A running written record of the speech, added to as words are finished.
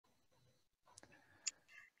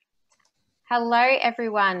Hello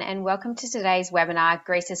everyone and welcome to today's webinar,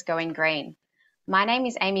 Grease is Going Green. My name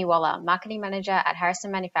is Amy Waller, Marketing Manager at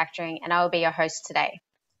Harrison Manufacturing, and I will be your host today.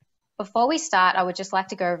 Before we start, I would just like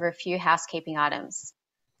to go over a few housekeeping items.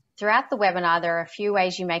 Throughout the webinar, there are a few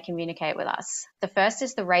ways you may communicate with us. The first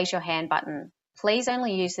is the raise your hand button. Please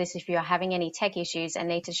only use this if you are having any tech issues and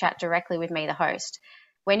need to chat directly with me, the host.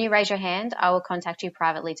 When you raise your hand, I will contact you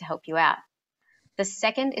privately to help you out. The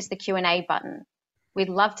second is the Q&A button. We'd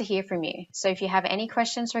love to hear from you. So if you have any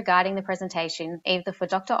questions regarding the presentation, either for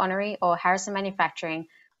Dr. Honary or Harrison Manufacturing,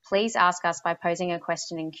 please ask us by posing a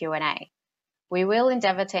question in Q&A. We will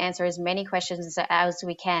endeavour to answer as many questions as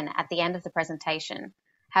we can at the end of the presentation.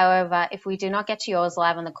 However, if we do not get to yours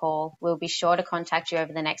live on the call, we'll be sure to contact you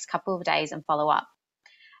over the next couple of days and follow up.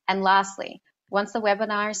 And lastly, once the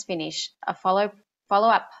webinar is finished, a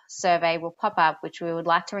follow-up survey will pop up, which we would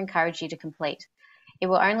like to encourage you to complete. It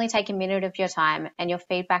will only take a minute of your time, and your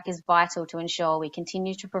feedback is vital to ensure we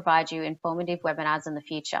continue to provide you informative webinars in the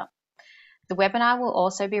future. The webinar will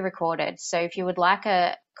also be recorded, so if you would like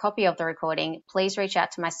a copy of the recording, please reach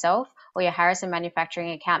out to myself or your Harrison Manufacturing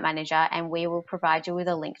account manager, and we will provide you with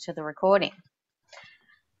a link to the recording.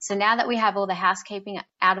 So now that we have all the housekeeping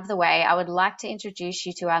out of the way, I would like to introduce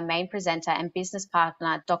you to our main presenter and business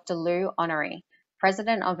partner, Dr. Lou Honary,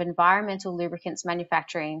 President of Environmental Lubricants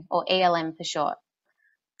Manufacturing, or ELM for short.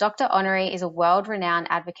 Dr. Honary is a world-renowned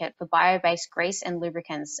advocate for bio-based grease and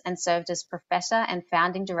lubricants and served as professor and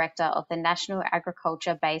founding director of the National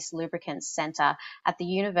Agriculture-Based Lubricants Center at the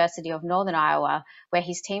University of Northern Iowa, where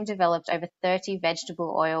his team developed over 30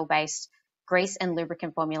 vegetable oil-based grease and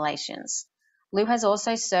lubricant formulations. Lou has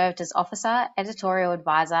also served as officer, editorial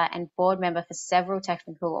advisor, and board member for several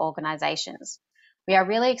technical organizations. We are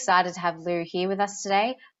really excited to have Lou here with us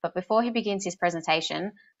today, but before he begins his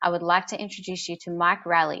presentation, I would like to introduce you to Mike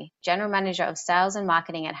Rowley, General Manager of Sales and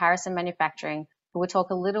Marketing at Harrison Manufacturing, who will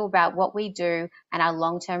talk a little about what we do and our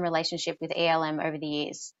long-term relationship with ELM over the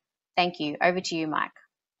years. Thank you. Over to you, Mike.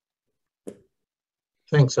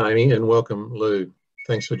 Thanks, Amy, and welcome, Lou.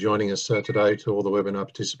 Thanks for joining us today to all the webinar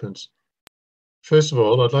participants. First of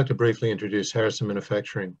all, I'd like to briefly introduce Harrison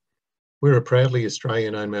Manufacturing. We're a proudly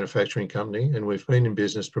Australian-owned manufacturing company, and we've been in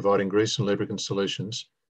business providing grease and lubricant solutions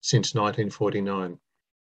since 1949.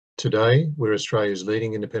 Today, we're Australia's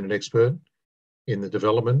leading independent expert in the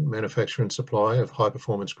development, manufacture and supply of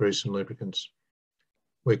high-performance grease and lubricants.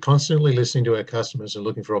 We're constantly listening to our customers and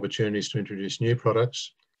looking for opportunities to introduce new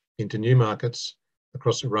products into new markets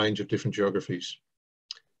across a range of different geographies.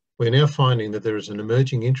 We're now finding that there is an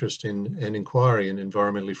emerging interest in and inquiry in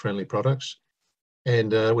environmentally friendly products,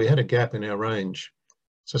 and we had a gap in our range.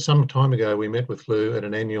 So some time ago, we met with Lou at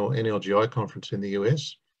an annual NLGI conference in the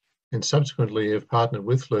US, and subsequently have partnered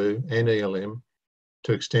with Lou and ELM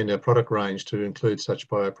to extend our product range to include such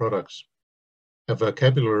bioproducts. Our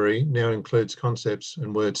vocabulary now includes concepts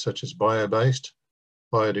and words such as bio-based,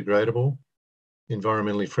 biodegradable,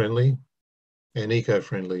 environmentally friendly, and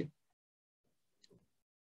eco-friendly.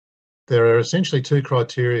 There are essentially two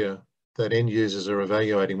criteria that end users are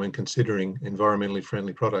evaluating when considering environmentally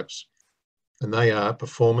friendly products, and they are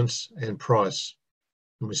performance and price.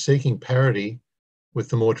 And we're seeking parity with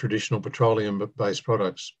the more traditional petroleum-based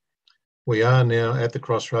products. We are now at the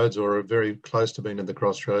crossroads, or are very close to being at the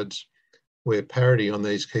crossroads, where parity on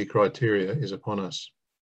these key criteria is upon us.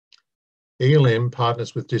 ELM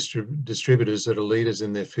partners with distributors that are leaders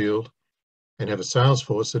in their field and have a sales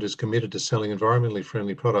force that is committed to selling environmentally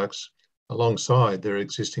friendly products alongside their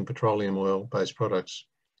existing petroleum oil-based products.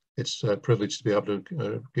 It's a privilege to be able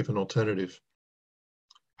to give an alternative.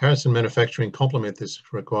 Harrison Manufacturing complement this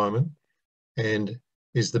requirement and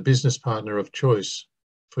is the business partner of choice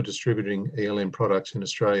for distributing ELM products in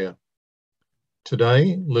Australia.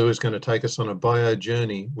 Today, Lou is going to take us on a bio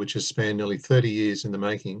journey which has spanned nearly 30 years in the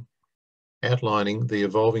making, outlining the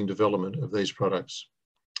evolving development of these products.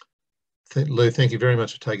 Lou, thank you very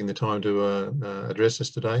much for taking the time to address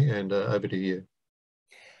us today, and over to you.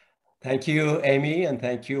 Thank you, Amy, and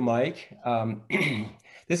thank you, Mike.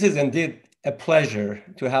 This is indeed a pleasure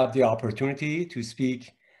to have the opportunity to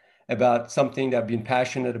speak about something that I've been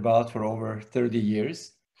passionate about for over 30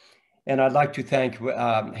 years. And I'd like to thank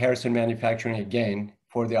Harrison Manufacturing again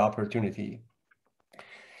for the opportunity.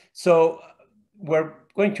 So we're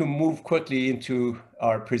going to move quickly into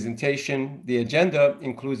our presentation. The agenda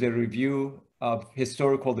includes a review of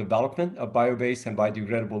historical development of bio-based and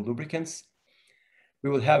biodegradable lubricants. We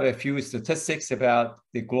will have a few statistics about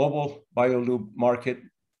the global biolube market,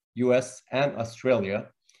 US and Australia.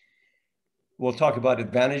 We'll talk about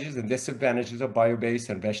advantages and disadvantages of bio-based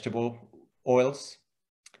and vegetable oils.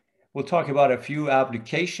 We'll talk about a few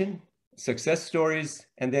applications success stories,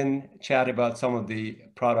 and then chat about some of the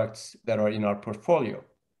products that are in our portfolio.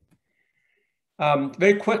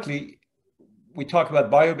 Very quickly, we talk about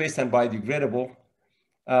bio-based and biodegradable.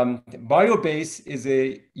 Bio-based is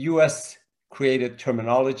a US created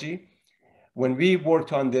terminology. When we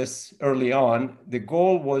worked on this early on, the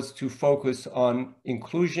goal was to focus on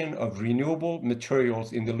inclusion of renewable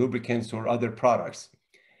materials in the lubricants or other products.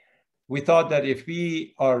 We thought that if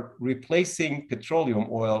we are replacing petroleum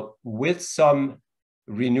oil with some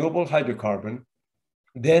renewable hydrocarbon,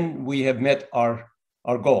 then we have met our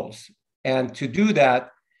goals. And to do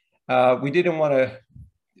that, we didn't want to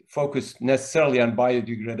focus necessarily on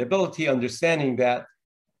biodegradability, understanding that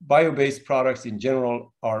bio-based products in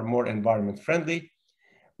general are more environment friendly.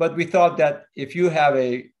 But we thought that if you have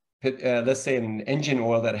let's say an engine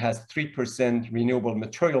oil that has 3% renewable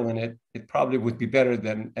material in it, it probably would be better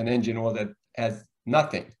than an engine oil that has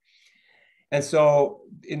nothing. And so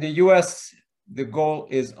in the US, the goal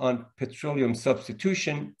is on petroleum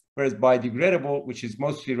substitution, whereas biodegradable, which is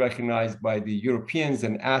mostly recognized by the Europeans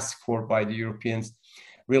and asked for by the Europeans,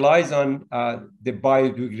 relies on the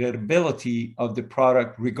biodegradability of the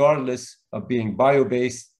product, regardless of being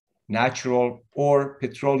bio-based, natural, or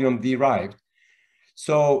petroleum derived.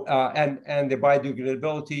 So, and the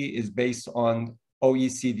biodegradability is based on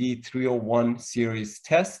OECD 301 series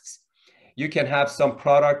tests. You can have some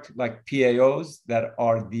product like PAOs that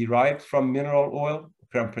are derived from mineral oil,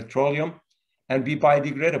 from petroleum, and be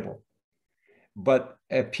biodegradable. But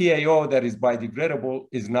a PAO that is biodegradable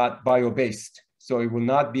is not bio-based. So it will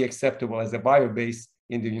not be acceptable as a bio-based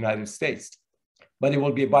in the United States, but it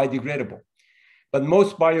will be biodegradable. But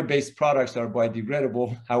most bio-based products are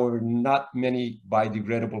biodegradable. However, not many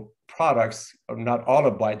biodegradable products, or not all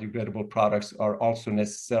of biodegradable products, are also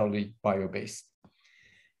necessarily bio-based.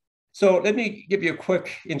 So let me give you a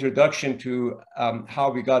quick introduction to how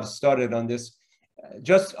we got started on this.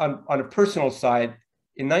 Just on a personal side,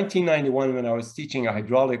 in 1991, when I was teaching a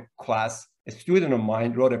hydraulic class, a student of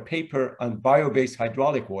mine wrote a paper on bio-based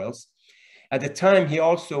hydraulic oils. At the time, he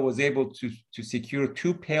also was able to secure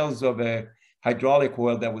 2 pails of a hydraulic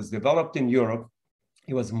oil that was developed in Europe.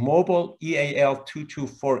 It was Mobil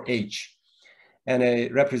EAL224H. And a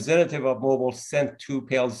representative of Mobil sent 2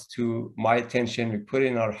 pails to my attention. We put it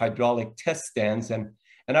in our hydraulic test stands, and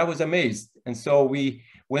I was amazed. And so we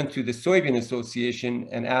went to the Soybean Association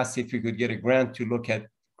and asked if we could get a grant to look at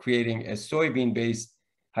creating a soybean-based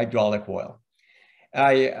hydraulic oil.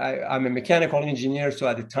 I'm a mechanical engineer, so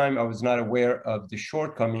at the time I was not aware of the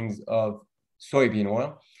shortcomings of soybean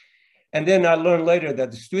oil. And then I learned later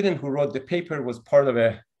that the student who wrote the paper was part of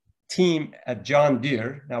a team at John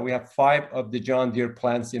Deere. Now we have 5 of the John Deere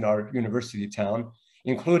plants in our university town,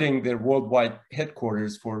 including their worldwide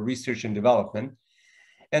headquarters for research and development.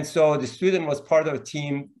 And so the student was part of a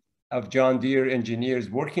team of John Deere engineers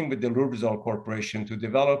working with the Lubrizol Corporation to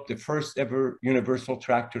develop the first ever universal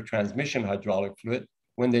tractor transmission hydraulic fluid.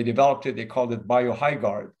 When they developed it, they called it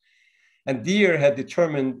BioHyGuard. And Deere had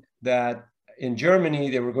determined that in Germany,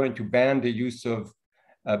 they were going to ban the use of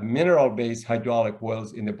mineral-based hydraulic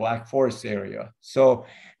oils in the Black Forest area. So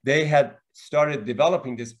they had started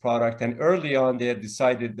developing this product, and early on, they had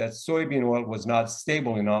decided that soybean oil was not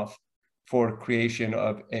stable enough for creation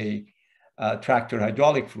of a tractor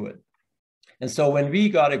hydraulic fluid. And so when we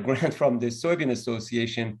got a grant from the Soybean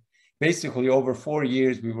Association, basically over 4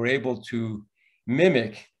 years, we were able to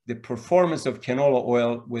mimic the performance of canola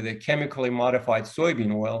oil with a chemically modified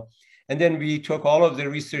soybean oil. And then we took all of the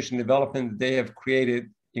research and development that they have created,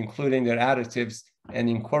 including their additives, and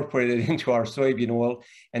incorporated it into our soybean oil.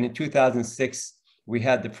 And in 2006, we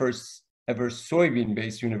had the first ever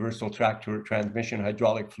soybean-based universal tractor transmission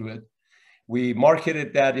hydraulic fluid. We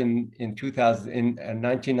marketed that in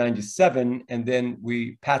 1997, and then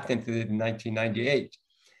we patented it in 1998.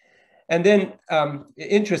 And then,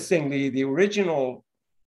 interestingly, the original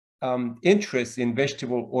interest in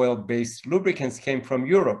vegetable oil-based lubricants came from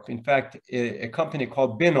Europe. In fact, a company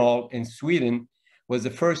called Binol in Sweden was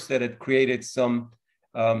the first that had created some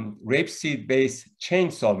rapeseed-based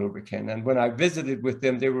chainsaw lubricant. And when I visited with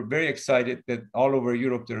them, they were very excited that all over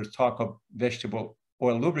Europe there was talk of vegetable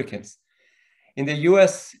oil lubricants. In the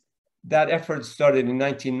US, that effort started in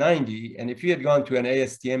 1990. And if you had gone to an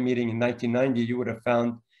ASTM meeting in 1990, you would have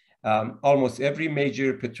found almost every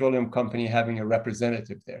major petroleum company having a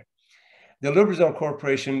representative there. The Lubrizol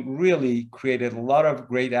Corporation really created a lot of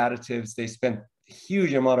great additives. They spent a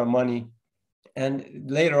huge amount of money. And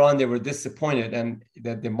later on, they were disappointed and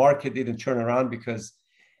that the market didn't turn around because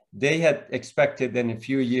they had expected that in a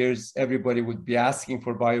few years, everybody would be asking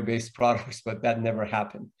for bio-based products, but that never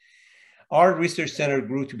happened. Our research center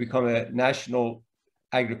grew to become a national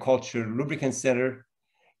Agriculture Lubricant Center.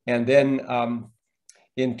 And then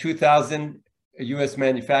in 2000, US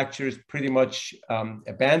manufacturers pretty much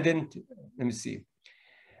abandoned,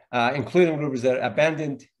 including lubricants that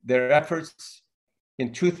abandoned their efforts.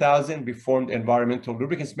 In 2000, we formed Environmental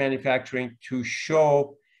Lubricants Manufacturing to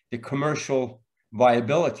show the commercial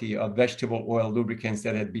viability of vegetable oil lubricants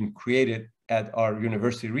that had been created at our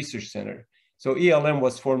University Research Center. So ELM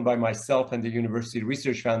was formed by myself and the University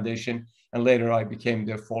Research Foundation, and later I became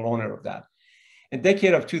the full owner of that. In the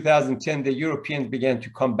decade of 2010, the Europeans began to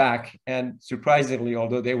come back, and surprisingly,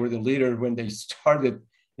 although they were the leader when they started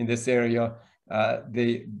in this area,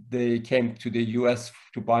 they came to the US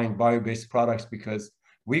to buying bio-based products because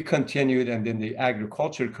we continued, and then the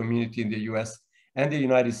agriculture community in the US and the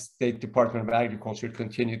United States Department of Agriculture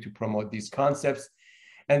continued to promote these concepts.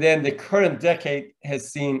 And then the current decade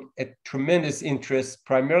has seen a tremendous interest,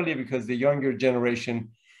 primarily because the younger generation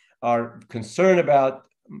are concerned about,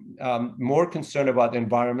 more concerned about the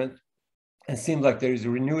environment, and seems like there is a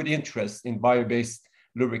renewed interest in bio-based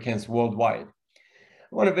lubricants worldwide.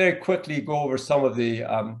 I want to very quickly go over some of the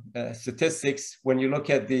statistics. When you look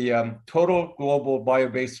at the total global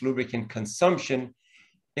bio-based lubricant consumption,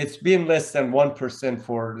 it's been less than 1%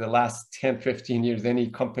 for the last 10, 15 years. Any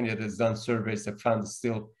company that has done surveys have found it's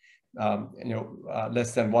still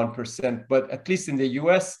less than 1%. But at least in the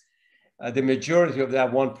US, the majority of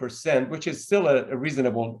that 1%, which is still a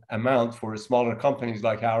reasonable amount for smaller companies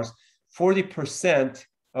like ours, 40%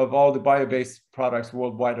 of all the bio-based products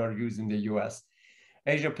worldwide are used in the US.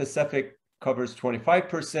 Asia Pacific covers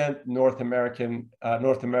 25%. North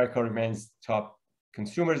America remains top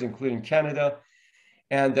consumers, including Canada.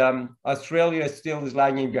 And Australia still is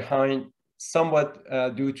lagging behind, somewhat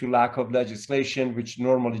due to lack of legislation, which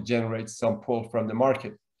normally generates some pull from the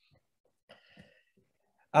market.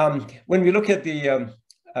 When we look at the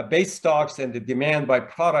base stocks and the demand by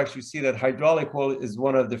products, you see that hydraulic oil is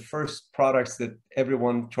one of the first products that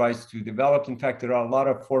everyone tries to develop. In fact, there are a lot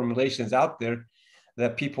of formulations out there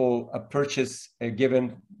that people purchase a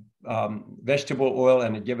given vegetable oil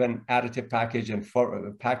and a given additive package and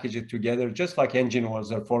package it together, just like engine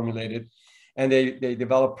oils are formulated. And they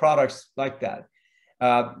develop products like that.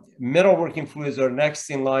 Metalworking fluids are next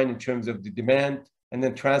in line in terms of the demand, and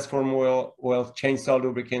then transform oil, chainsaw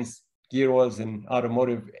lubricants, gear oils, and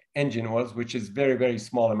automotive engine oils, which is very, very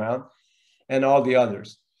small amount, and all the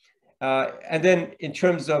others. And then in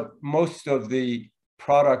terms of most of the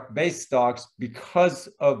product-based stocks, because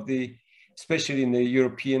of especially in the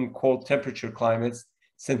European cold temperature climates,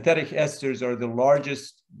 synthetic esters are the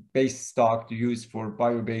largest base stock to use for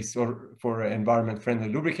bio-based or for environment-friendly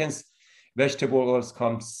lubricants. Vegetable oils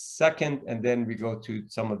come second, and then we go to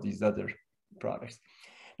some of these other products.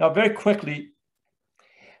 Now, very quickly,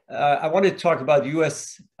 I want to talk about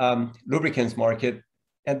US lubricants market.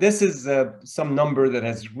 And this is some number that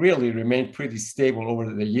has really remained pretty stable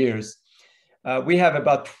over the years. We have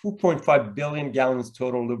about 2.5 billion gallons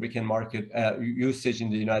total lubricant market usage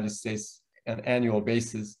in the United States on an annual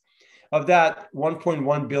basis. Of that,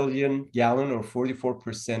 1.1 billion gallon or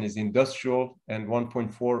 44% is industrial, and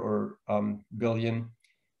 1.4 billion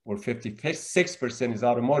or 56% is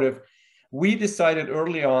automotive. We decided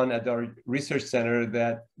early on at our research center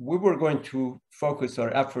that we were going to focus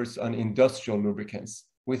our efforts on industrial lubricants.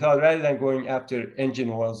 We thought rather than going after engine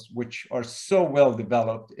oils, which are so well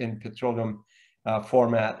developed in petroleum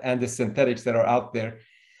format, and the synthetics that are out there,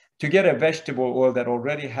 to get a vegetable oil that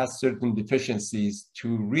already has certain deficiencies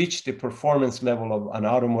to reach the performance level of an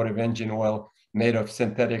automotive engine oil made of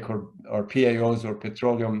synthetic or PAOs or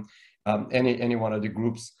petroleum, any one of the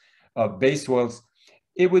groups of base oils,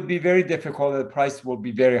 it would be very difficult. The price will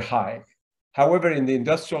be very high. However, in the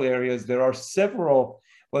industrial areas, there are several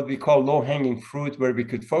what we call low-hanging fruit where we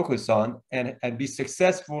could focus on and be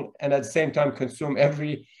successful, and at the same time consume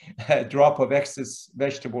every drop of excess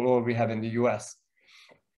vegetable oil we have in the US.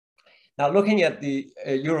 Now, looking at the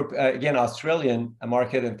again, Australian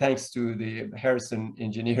market, and thanks to the Harrison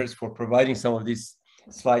engineers for providing some of these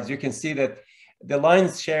slides, you can see that the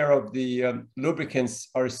lion's share of the lubricants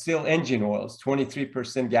are still engine oils,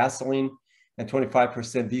 23% gasoline and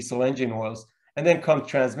 25% diesel engine oils. And then come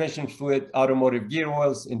transmission fluid, automotive gear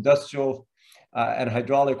oils, industrial and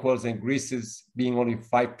hydraulic oils, and greases being only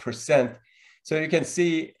 5%. So you can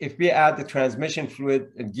see if we add the transmission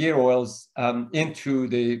fluid and gear oils into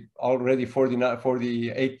the already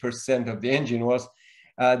 48% of the engine oils,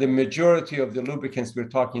 the majority of the lubricants we're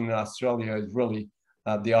talking in Australia is really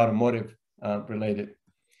the automotive related.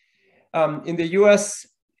 In the US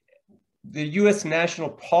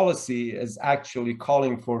national policy is actually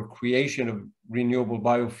calling for creation of renewable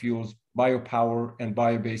biofuels, biopower, and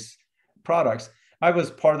bio-based products. I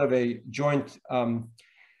was part of a joint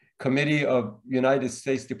committee of United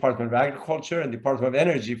States Department of Agriculture and Department of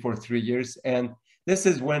Energy for 3 years. And this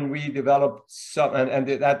is when we developed some, and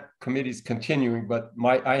that committee is continuing, but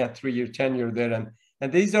I had 3-year tenure there.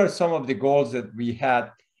 And these are some of the goals that we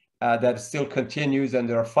had that still continues, and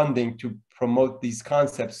there are funding to promote these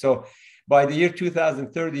concepts. So by the year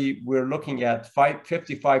 2030, we're looking at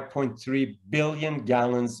 55.3 billion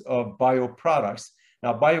gallons of bioproducts.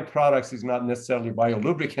 Now, bioproducts is not necessarily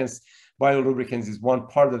biolubricants. Biolubricants is one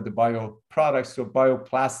part of the bioproducts. So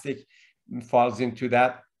bioplastic falls into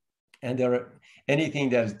that. And there are anything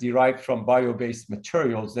that is derived from bio-based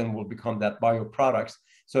materials then will become that bioproducts.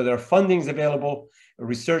 So there are fundings available.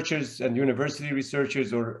 Researchers and university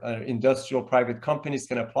researchers or industrial private companies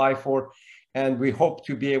can apply for. And we hope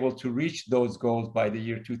to be able to reach those goals by the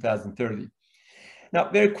year 2030. Now,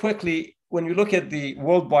 very quickly, when you look at the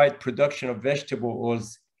worldwide production of vegetable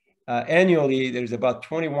oils, annually, there's about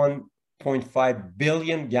 21.5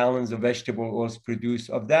 billion gallons of vegetable oils produced.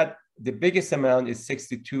 Of that, the biggest amount is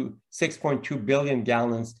 6.2 billion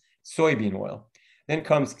gallons soybean oil. Then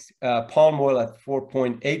comes palm oil at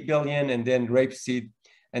 4.8 billion, and then rapeseed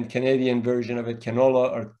and Canadian version of it,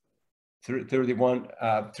 canola, are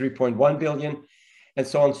 3.1 billion, and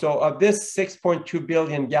so on. So of this 6.2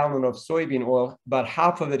 billion gallon of soybean oil, about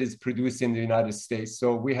half of it is produced in the United States.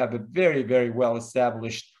 So we have a very, very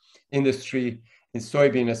well-established industry in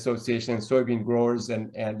soybean association and soybean growers,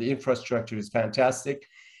 and the infrastructure is fantastic.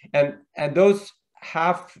 And those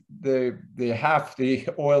half the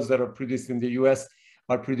oils that are produced in the US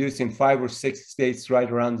are produced in 5 or 6 states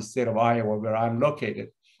right around the state of Iowa, where I'm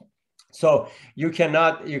located. So you can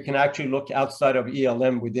actually look outside of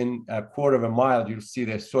ELM within a quarter of a mile, you'll see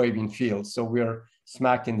the soybean fields. So we're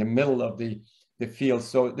smack in the middle of the field.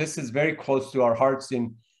 So this is very close to our hearts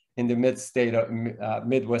in the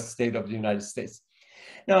Midwest state of the United States.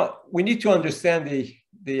 Now, we need to understand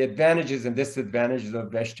the advantages and disadvantages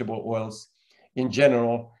of vegetable oils in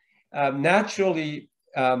general. Naturally,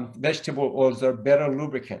 vegetable oils are better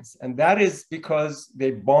lubricants, and that is because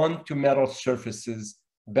they bond to metal surfaces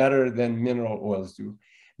better than mineral oils do.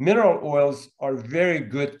 Mineral oils are very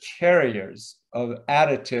good carriers of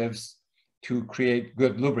additives to create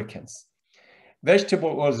good lubricants.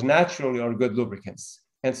 Vegetable oils naturally are good lubricants,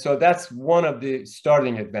 and so that's one of the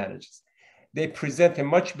starting advantages. They present a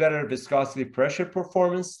much better viscosity pressure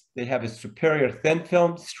performance. They have a superior thin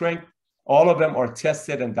film strength. All of them are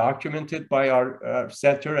tested and documented by our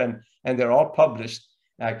center, and they're all published,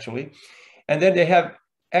 actually. And then they have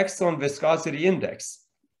excellent viscosity index.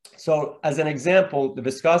 So as an example, the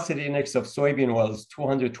viscosity index of soybean oil is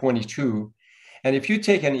 222. And if you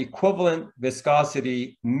take an equivalent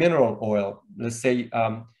viscosity mineral oil, let's say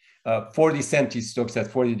 40 centistokes at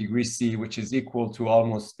 40 degrees C, which is equal to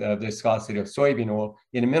almost the viscosity of soybean oil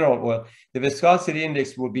in a mineral oil, the viscosity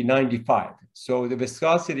index will be 95. So the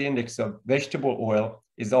viscosity index of vegetable oil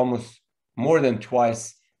is almost more than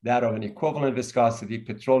twice that of an equivalent viscosity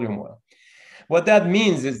petroleum oil. What that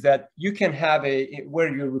means is that you can have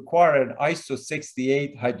where you require an ISO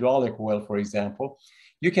 68 hydraulic oil, for example,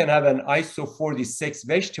 you can have an ISO 46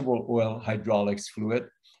 vegetable oil hydraulics fluid,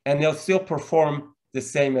 and they'll still perform the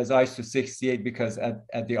same as ISO 68 because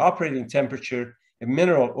at the operating temperature, a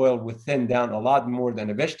mineral oil would thin down a lot more than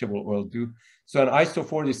a vegetable oil do. So an ISO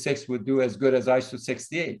 46 would do as good as ISO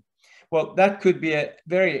 68. Well, that could be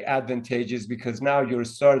very advantageous because now your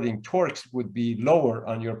starting torques would be lower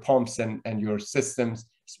on your pumps and your systems,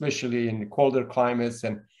 especially in the colder climates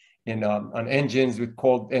and on engines with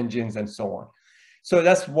cold engines and so on. So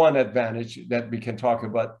that's one advantage that we can talk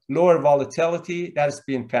about. Lower volatility, that's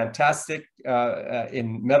been fantastic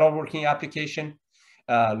in metalworking application.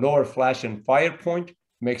 Lower flash and fire point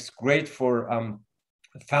makes great for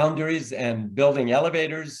foundries and building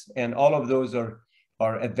elevators, and all of those are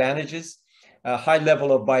advantages. High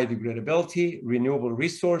level of biodegradability, renewable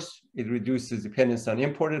resource. It reduces dependence on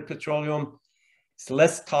imported petroleum. It's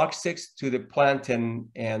less toxic to the plant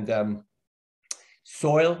and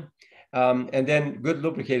soil. And then good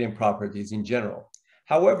lubricating properties in general.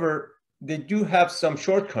 However, they do have some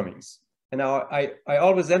shortcomings. And now I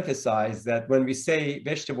always emphasize that when we say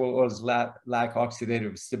vegetable oils lack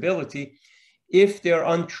oxidative stability, if they're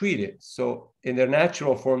untreated, so in their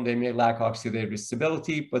natural form, they may lack oxidative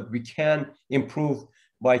stability, but we can improve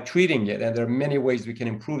by treating it. And there are many ways we can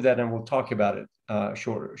improve that, and we'll talk about it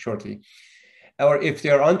shortly. Or if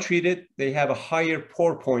they're untreated, they have a higher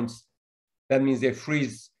pour points. That means they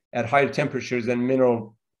freeze at higher temperatures than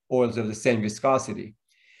mineral oils of the same viscosity.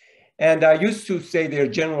 And I used to say they're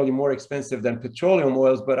generally more expensive than petroleum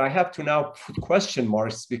oils, but I have to now put question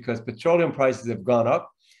marks because petroleum prices have gone up.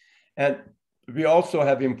 And we also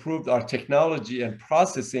have improved our technology and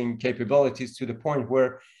processing capabilities to the point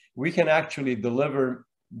where we can actually deliver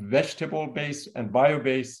vegetable-based and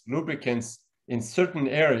bio-based lubricants in certain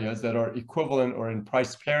areas that are equivalent or in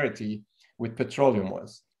price parity with petroleum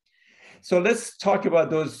oils. So let's talk about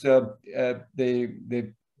those the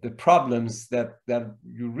problems that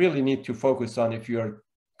you really need to focus on if you're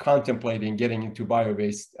contemplating getting into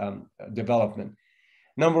bio-based development.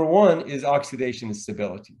 Number one is oxidation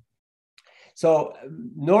stability. So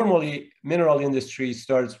normally mineral industry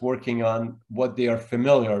starts working on what they are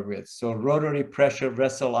familiar with. So rotary pressure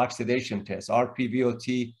vessel oxidation test,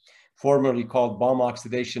 RPVOT, formerly called bomb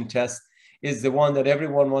oxidation test, is the one that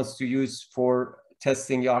everyone wants to use for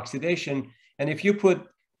testing the oxidation. And if you put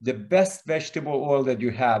the best vegetable oil that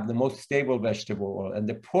you have, the most stable vegetable oil, and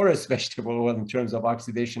the poorest vegetable oil in terms of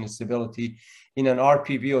oxidation stability in an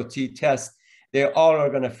RPVOT test, they all are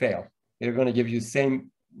going to fail. They're going to give you the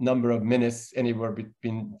same number of minutes, anywhere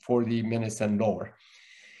between 40 minutes and lower.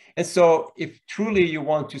 And so if truly you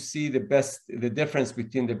want to see the difference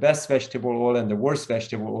between the best vegetable oil and the worst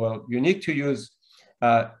vegetable oil, you need to use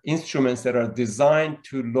instruments that are designed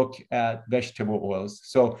to look at vegetable oils.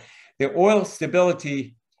 So the oil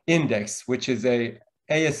stability index, which is a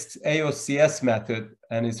AOCS method,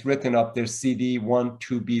 and it's written up there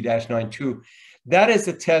CD12B-92. That is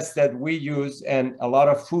a test that we use and a lot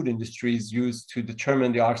of food industries use to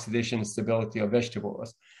determine the oxidation stability of vegetable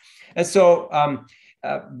oils. And so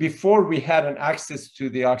before we had an access to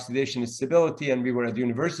the oxidation stability and we were at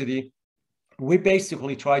university, we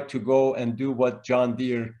basically tried to go and do what John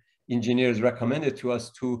Deere engineers recommended to us,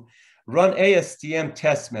 to run ASTM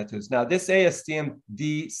test methods. Now this ASTM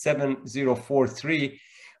D7043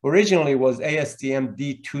 originally was ASTM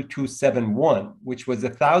D2271, which was a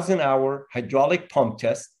 1,000-hour hydraulic pump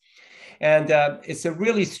test. And it's a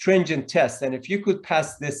really stringent test. And if you could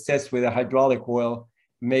pass this test with a hydraulic oil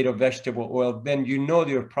made of vegetable oil, then you know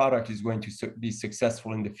your product is going to be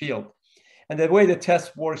successful in the field. And the way the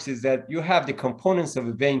test works is that you have the components of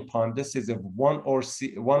a vane pump. This is a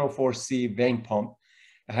 104C vane pump.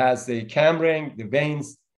 It has the cam ring, the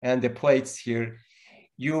vanes, and the plates here.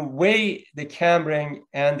 You weigh the cam ring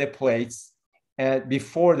and the plates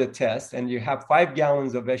before the test, and you have 5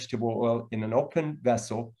 gallons of vegetable oil in an open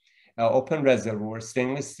vessel, open reservoir,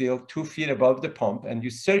 stainless steel, 2 feet above the pump, and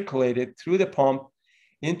you circulate it through the pump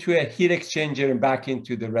into a heat exchanger and back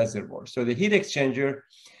into the reservoir. So the heat exchanger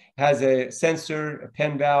has a sensor, a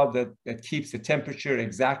pen valve that keeps the temperature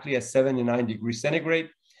exactly at 79 degrees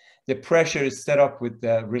centigrade. The pressure is set up with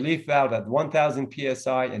the relief valve at 1,000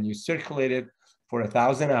 PSI, and you circulate it for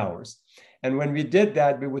 1,000 hours. And when we did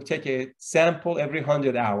that, we would take a sample every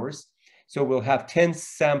 100 hours. So we'll have 10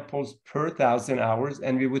 samples per 1,000 hours,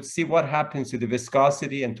 and we would see what happens to the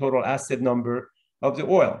viscosity and total acid number of the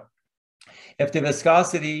oil. If the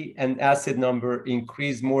viscosity and acid number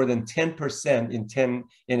increase more than 10% in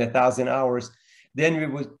 1,000 hours, then we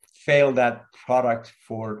would fail that product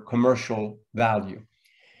for commercial value.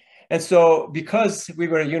 And so because we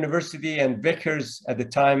were a university and Vickers at the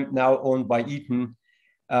time, now owned by Eaton,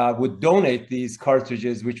 would donate these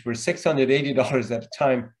cartridges, which were $680 at the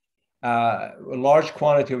time, a large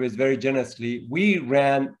quantity of it very generously. We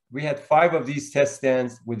had 5 of these test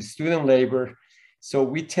stands with student labor. So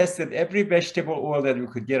we tested every vegetable oil that we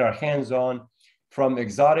could get our hands on, from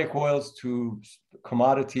exotic oils to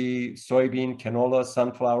commodity, soybean, canola,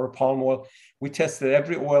 sunflower, palm oil. We tested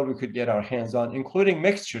every oil we could get our hands on, including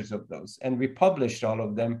mixtures of those. And we published all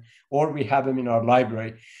of them, or we have them in our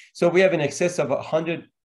library. So we have in excess of 100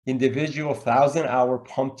 individual 1,000-hour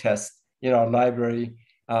pump tests in our library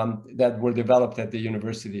that were developed at the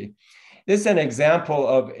university. This is an example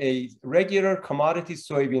of a regular commodity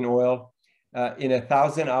soybean oil in a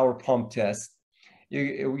 1,000-hour pump test.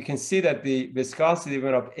 We can see that the viscosity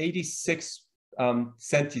went up 86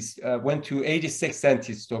 went to 86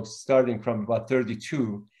 centistokes, starting from about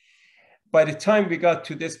 32. By the time we got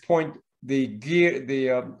to this point, the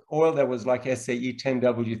oil that was like SAE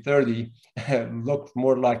 10W30 looked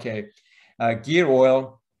more like a gear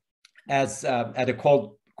oil at a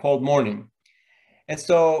cold morning. And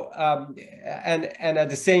so, and at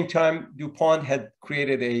the same time, DuPont had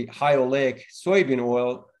created a high oleic soybean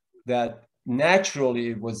oil that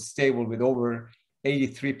naturally was stable with over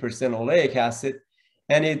 83% oleic acid,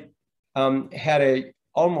 and it had a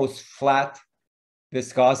almost flat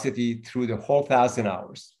viscosity through the whole 1,000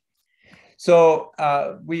 hours. So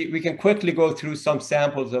we can quickly go through some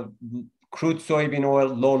samples of crude soybean oil,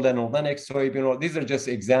 low linolenic soybean oil. These are just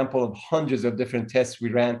examples of hundreds of different tests we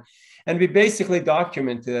ran. And we basically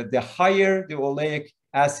documented that the higher the oleic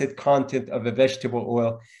acid content of a vegetable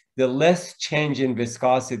oil, the less change in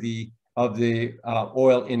viscosity of the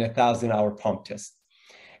oil in a 1,000-hour pump test.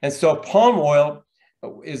 And so palm oil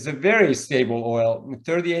is a very stable oil,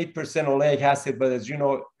 38% oleic acid, but as you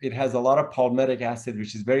know, it has a lot of palmitic acid,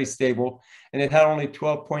 which is very stable, and it had only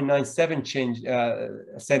 12.97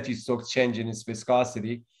 centistokes change in its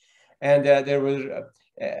viscosity. And there was,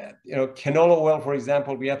 canola oil, for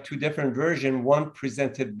example, we have two different versions. One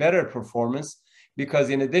presented better performance because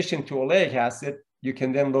in addition to oleic acid, you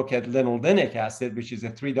can then look at linolenic acid, which is a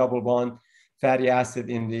 3 double bond fatty acid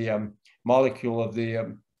in the molecule of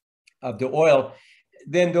the oil.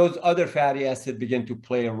 Then those other fatty acids begin to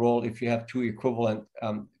play a role if you have two equivalent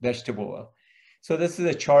vegetable oil. So this is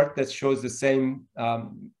a chart that shows the same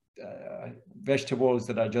vegetable oils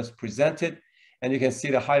that I just presented. And you can see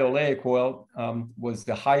the high oleic oil was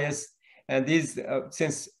the highest. And these,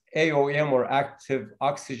 since AOM or active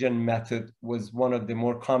oxygen method was one of the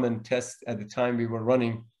more common tests at the time we were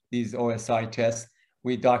running these OSI tests,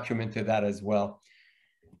 we documented that as well.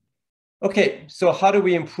 Okay, so how do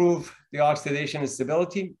we improve the oxidation and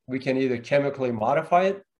stability? We can either chemically modify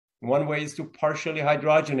it. One way is to partially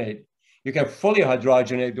hydrogenate. You can fully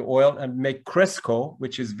hydrogenate the oil and make Crisco,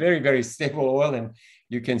 which is very, very stable oil, and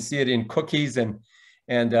you can see it in cookies and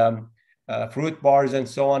fruit bars and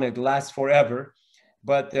so on. It lasts forever,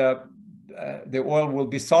 but the oil will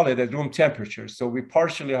be solid at room temperature. So we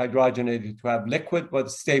partially hydrogenate it to have liquid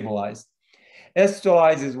but stabilized.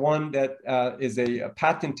 Esterilize is one that is a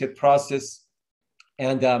patented process,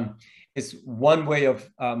 and it's one way of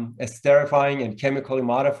esterifying and chemically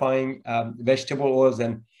modifying vegetable oils,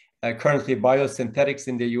 and currently biosynthetics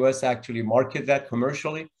in the US actually market that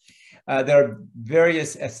commercially. There are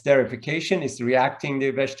various esterification. It's reacting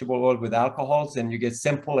the vegetable oil with alcohols, and you get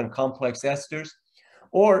simple and complex esters,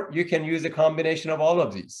 or you can use a combination of all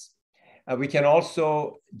of these. We can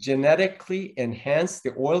also genetically enhance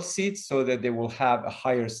the oil seeds so that they will have a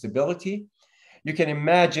higher stability. You can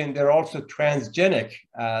imagine there are also transgenic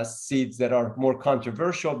seeds that are more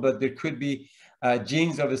controversial, but there could be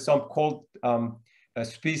genes of some cold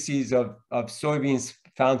species of soybeans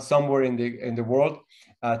found somewhere in the world,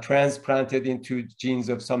 transplanted into genes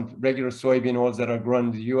of some regular soybean oils that are grown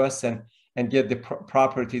in the US and get the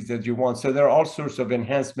properties that you want. So there are all sorts of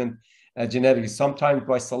enhancement genetics, sometimes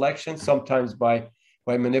by selection, sometimes by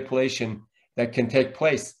manipulation that can take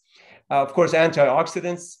place. Of course,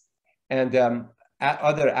 antioxidants and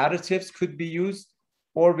other additives could be used,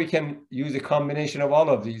 or we can use a combination of all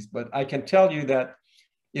of these. But I can tell you that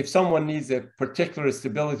if someone needs a particular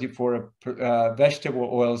stability for vegetable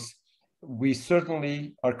oils, we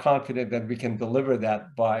certainly are confident that we can deliver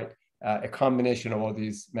that by a combination of all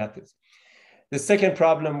these methods. The second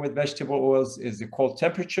problem with vegetable oils is the cold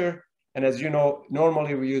temperature. And as you know,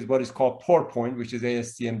 normally we use what is called pour point, which is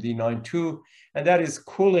ASTM D92, and that is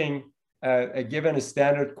cooling a given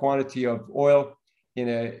standard quantity of oil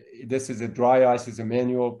this is a dry ice, is a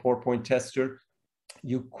manual pour point tester.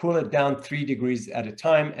 You cool it down 3 degrees at a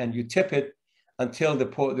time, and you tip it until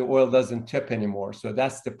the oil doesn't tip anymore. So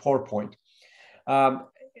that's the pour point.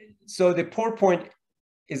 So the pour point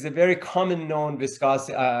is a very common known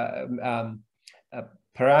viscosity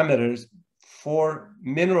parameters for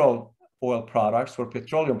mineral oil products, for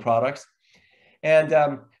petroleum products.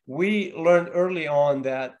 And we learned early on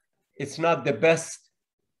that it's not the best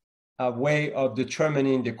way of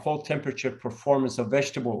determining the cold temperature performance of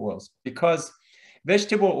vegetable oils, because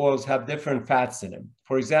vegetable oils have different fats in them.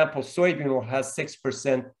 For example, soybean oil has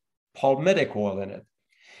 6% palmitic oil in it.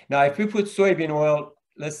 Now, if we put soybean oil,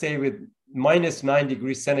 let's say with minus 9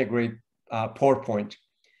 degrees centigrade pour point,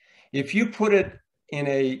 if you put it in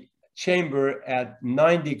a chamber at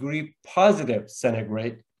 9 degree positive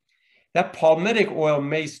centigrade, that palmitic oil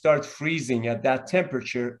may start freezing at that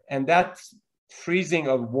temperature, and that freezing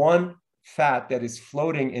of one fat that is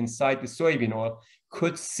floating inside the soybean oil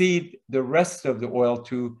could seed the rest of the oil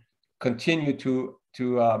to continue to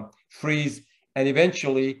freeze, and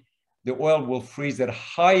eventually the oil will freeze at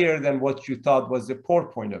higher than what you thought was the pour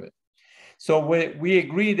point of it. So we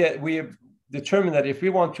agree that we have determined that if we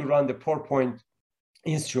want to run the pour point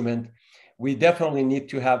instrument, we definitely need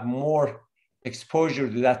to have more exposure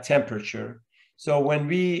to that temperature. So when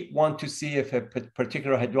we want to see if a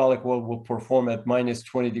particular hydraulic oil will perform at minus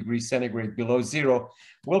 20 degrees centigrade below zero,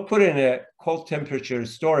 we'll put it in a cold temperature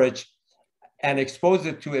storage and expose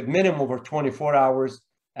it to a minimum over 24 hours,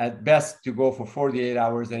 at best to go for 48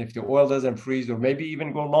 hours. And if the oil doesn't freeze or maybe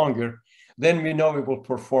even go longer, then we know it will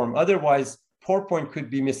perform. Otherwise, pour point could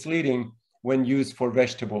be misleading when used for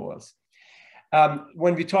vegetable oils.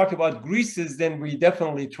 When we talk about greases, then we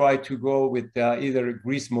definitely try to go with either a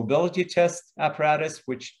grease mobility test apparatus,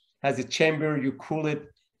 which has a chamber, you cool it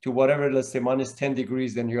to whatever, let's say minus 10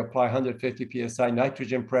 degrees, then you apply 150 psi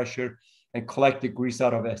nitrogen pressure and collect the grease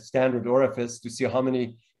out of a standard orifice to see how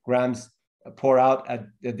many grams pour out at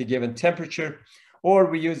the given temperature. Or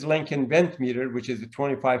we use Lincoln vent meter, which is a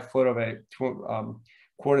 25 foot of a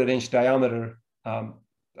quarter-inch diameter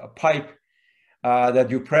pipe that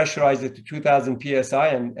you pressurize it to 2000 psi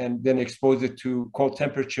and then expose it to cold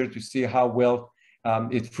temperature to see how well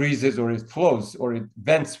it freezes or it flows or it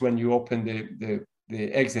vents when you open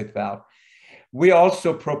the exit valve. We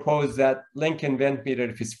also propose that Lincoln vent meter,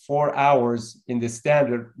 if it's 4 hours in the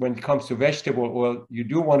standard, when it comes to vegetable oil, you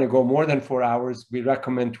do want to go more than 4 hours. We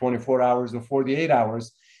recommend 24 hours or 48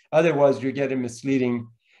 hours. Otherwise, you get a misleading.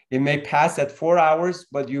 It may pass at 4 hours,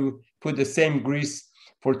 but you put the same grease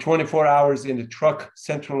for 24 hours in the truck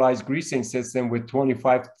centralized greasing system with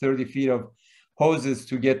 25 to 30 feet of hoses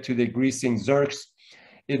to get to the greasing zerks.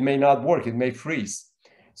 It may not work. It may freeze.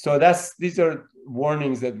 So these are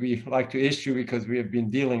warnings that we like to issue because we have been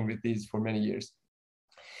dealing with these for many years.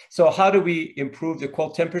 So how do we improve the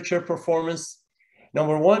cold temperature performance?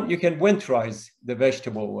 Number one, you can winterize the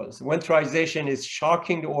vegetable oils. Winterization is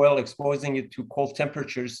shocking the oil, exposing it to cold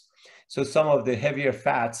temperatures. So some of the heavier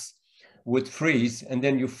fats would freeze, and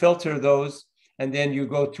then you filter those, and then you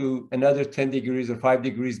go to another 10 degrees or 5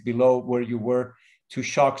 degrees below where you were to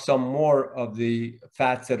shock some more of the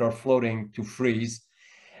fats that are floating to freeze.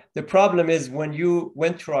 The problem is when you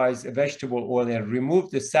winterize a vegetable oil and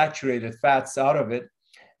remove the saturated fats out of it,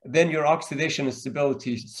 then your oxidation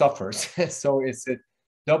stability suffers. So it's a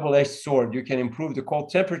double-edged sword. You can improve the cold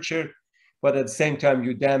temperature, but at the same time,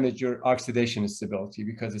 you damage your oxidation stability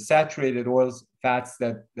because the saturated oils, fats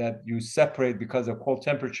that you separate because of cold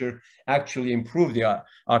temperature actually improve the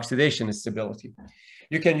oxidation stability.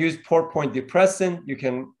 You can use pour point depressant. You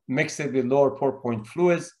can mix it with lower pour point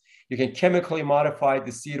fluids. You can chemically modify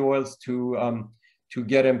the seed oils to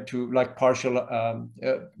get them to like partial,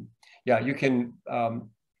 you can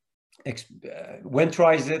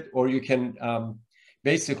winterize it, or you can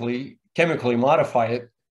basically chemically modify it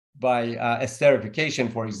by esterification,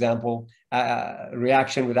 for example,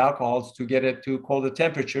 reaction with alcohols to get it to colder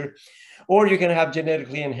temperature. Or you can have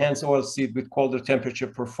genetically enhanced oil seed with colder temperature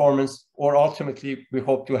performance, or ultimately we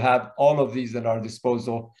hope to have all of these at our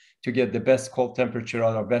disposal to get the best cold temperature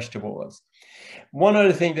out of vegetable oils. One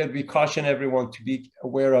other thing that we caution everyone to be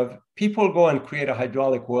aware of, people go and create a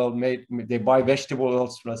hydraulic oil they buy vegetable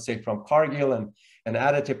oils, let's say from Cargill, and an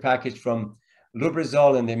additive package from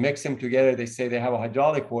Lubrizol, and they mix them together. They say they have a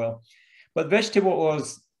hydraulic oil, but vegetable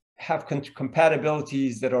oils have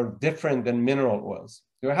compatibilities that are different than mineral oils.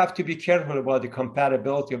 You have to be careful about the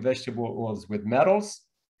compatibility of vegetable oils with metals,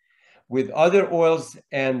 with other oils,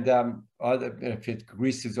 and if it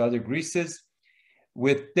greases other greases,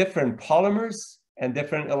 with different polymers and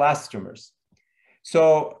different elastomers.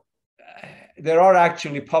 So there are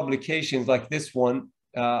actually publications like this one.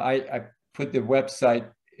 I put the website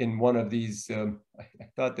in one of these, I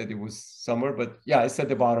thought that it was somewhere, but yeah, it's at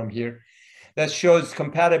the bottom here, that shows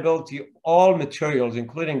compatibility of all materials,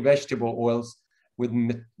 including vegetable oils, with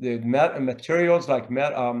materials like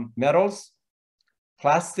metals,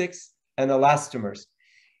 plastics, and elastomers.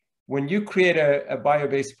 When you create a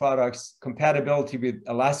bio-based products, compatibility with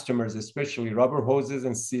elastomers, especially rubber hoses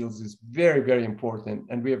and seals, is very, very important.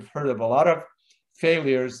 And we have heard of a lot of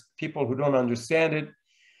failures, people who don't understand it.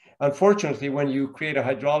 Unfortunately, when you create a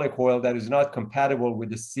hydraulic oil that is not compatible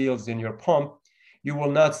with the seals in your pump, you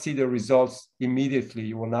will not see the results immediately.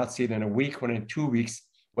 You will not see it in a week or in 2 weeks,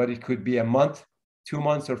 but it could be a month, 2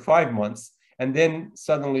 months, or 5 months. And then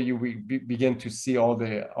suddenly you begin to see all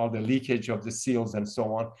the leakage of the seals and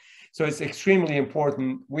so on. So it's extremely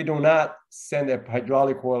important. We do not send a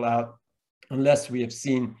hydraulic oil out unless we have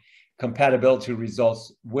seen compatibility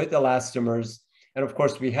results with elastomers. And of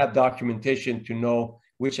course, we have documentation to know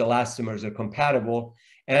which elastomers are compatible.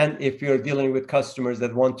 And if you're dealing with customers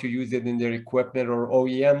that want to use it in their equipment or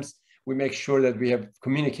OEMs, we make sure that we have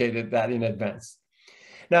communicated that in advance.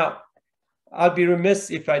 Now, I'll be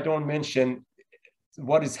remiss if I don't mention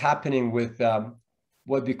what is happening with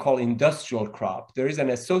what we call industrial crop. There is an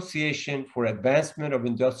association for advancement of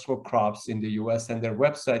industrial crops in the US, and their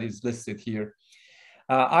website is listed here.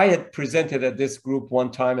 I had presented at this group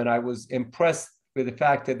one time, and I was impressed with the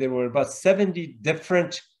fact that there were about 70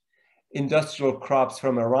 different industrial crops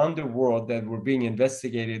from around the world that were being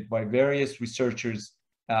investigated by various researchers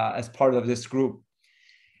as part of this group.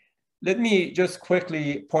 Let me just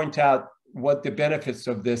quickly point out what the benefits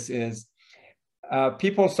of this is.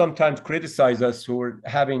 People sometimes criticize us who are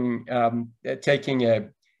taking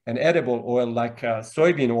an edible oil like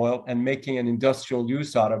soybean oil and making an industrial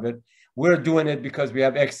use out of it. We're doing it because we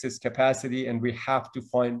have excess capacity and we have to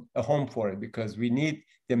find a home for it because we need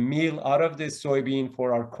the meal out of this soybean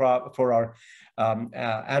for our crop, for our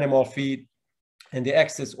animal feed, and the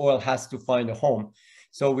excess oil has to find a home.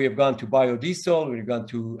 So we have gone to biodiesel, we've gone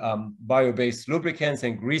to bio-based lubricants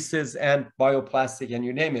and greases and bioplastic, and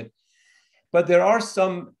you name it. But there are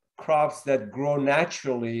some crops that grow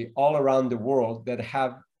naturally all around the world that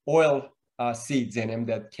have oil seeds in them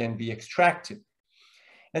that can be extracted.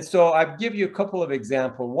 And so I'll give you a couple of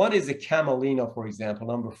examples. One is a camelina, for example,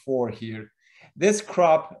 number 4 here. This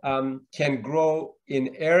crop can grow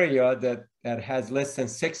in area that has less than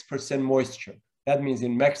 6% moisture. That means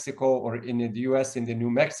in Mexico or in the US, in the New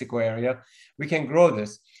Mexico area, we can grow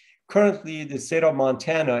this. Currently, the state of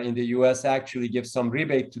Montana in the US actually gives some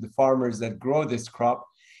rebate to the farmers that grow this crop.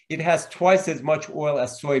 It has twice as much oil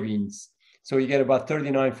as soybeans. So you get about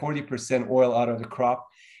 39, 40% oil out of the crop.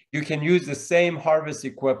 You can use the same harvest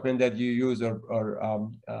equipment that you use or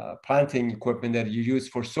planting equipment that you use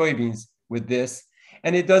for soybeans with this,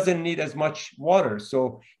 and it doesn't need as much water.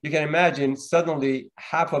 So you can imagine suddenly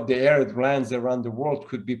half of the arid lands around the world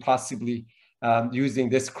could be possibly using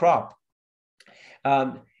this crop.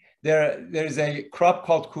 There's a crop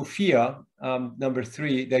called kufia, number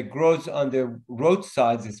 3, that grows on the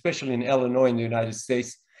roadsides, especially in Illinois in the United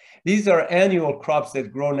States. These are annual crops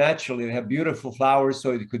that grow naturally. They have beautiful flowers,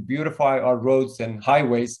 so it could beautify our roads and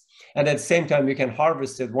highways. And at the same time, we can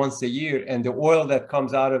harvest it once a year. And the oil that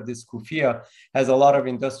comes out of this kufia has a lot of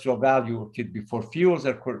industrial value. It could be for fuels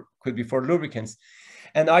or could be for lubricants.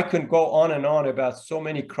 And I can go on and on about so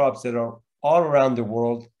many crops that are all around the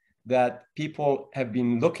world that people have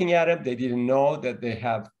been looking at them. They didn't know that they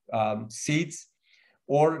have seeds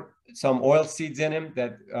or some oil seeds in them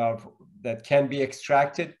that can be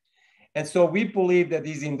extracted. And so we believe that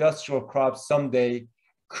these industrial crops someday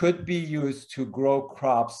could be used to grow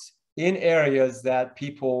crops in areas that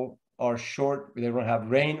people are short, they don't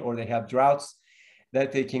have rain or they have droughts,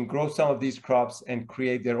 that they can grow some of these crops and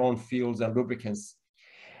create their own fuels and lubricants.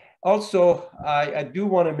 Also, I do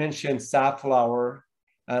want to mention safflower,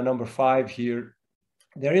 number 5 here.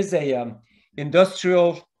 There is a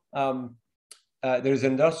industrial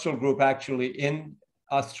group actually in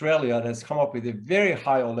Australia that's come up with a very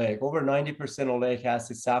high oleic, over 90% oleic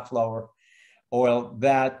acid safflower oil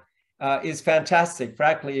that is fantastic.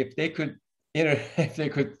 Frankly, if they could, if they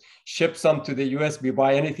could ship some to the US, we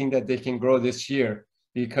buy anything that they can grow this year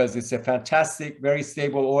because it's a fantastic, very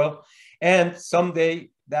stable oil. And someday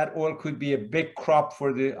that oil could be a big crop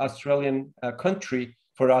for the Australian country,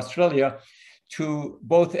 for Australia, to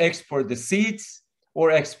both export the seeds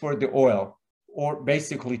or export the oil, or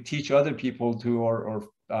basically teach other people to, or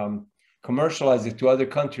commercialize it to other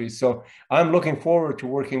countries. So I'm looking forward to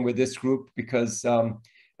working with this group because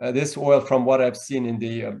this oil, from what I've seen in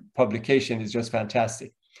the publication, is just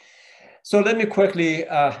fantastic. So let me quickly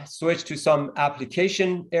switch to some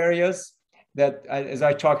application areas that, as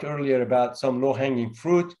I talked earlier about some low-hanging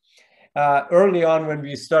fruit. Early on when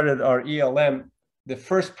we started our ELM, the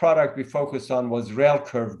first product we focused on was rail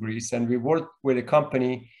curve grease, and we worked with a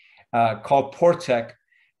company called Portec,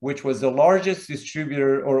 which was the largest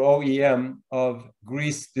distributor or OEM of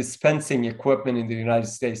grease dispensing equipment in the United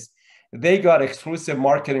States. They got exclusive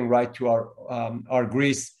marketing right to our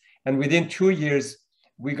grease, and within 2 years,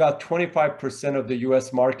 we got 25% of the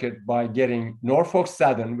US market by getting Norfolk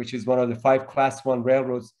Southern, which is one of the 5 Class 1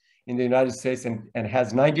 railroads in the United States and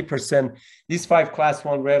has 90%. These 5 Class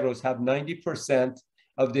 1 railroads have 90%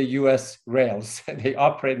 of the US rails. They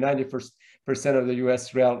operate 90% of the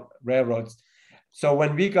US railroads. So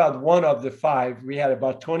when we got one of the 5, we had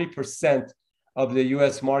about 20% of the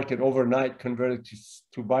US market overnight converted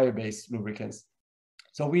to bio-based lubricants.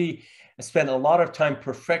 So we spent a lot of time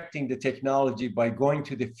perfecting the technology by going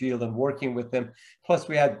to the field and working with them. Plus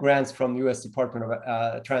we had grants from the US Department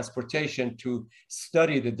of Transportation to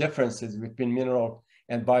study the differences between mineral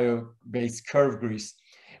and bio-based curve grease.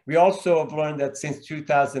 We also have learned that since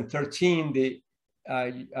 2013, the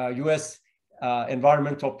US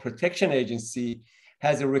Environmental Protection Agency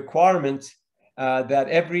has a requirement that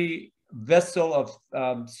every vessel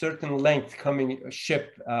of certain length coming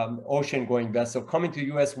ship, ocean going vessel coming to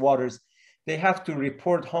US waters, they have to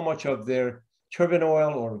report how much of their turbine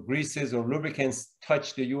oil or greases or lubricants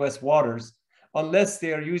touch the US waters, unless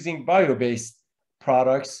they are using bio-based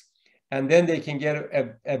products, and then they can get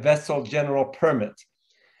a vessel general permit.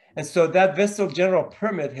 And so that vessel general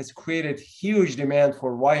permit has created huge demand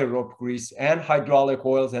for wire rope grease and hydraulic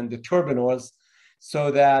oils and the turbine oils,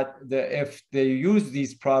 so that if they use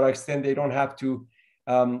these products, then they don't have to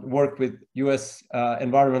work with US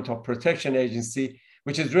Environmental Protection Agency.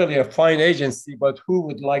 which is really a fine agency, but who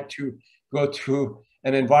would like to go to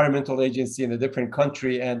an environmental agency in a different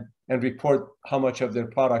country and report how much of their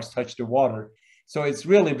products touch the water? So it's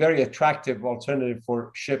really very attractive alternative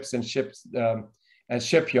for ships and shipyards.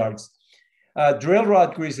 Drill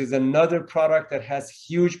rod grease is another product that has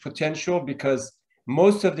huge potential because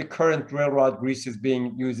most of the current drill rod greases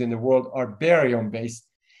being used in the world are barium-based.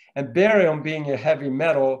 And barium, being a heavy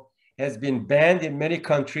metal, has been banned in many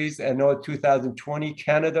countries. I know in 2020,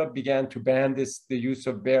 Canada began to ban the use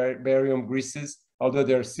of barium greases, although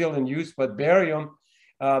they're still in use. But barium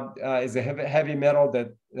is a heavy metal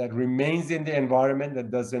that remains in the environment,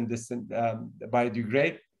 that doesn't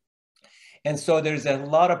biodegrade. And so there's a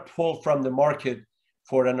lot of pull from the market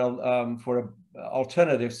for an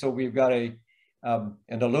alternative. So we've got an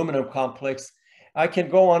aluminum complex. I can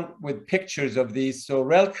go on with pictures of these. So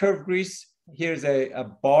rail curve grease, here's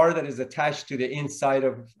a bar that is attached to the inside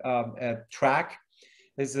of a track.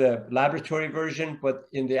 This is a laboratory version, but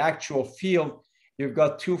in the actual field, you've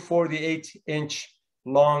got two 48-inch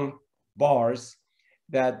long bars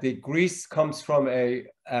that the grease comes from a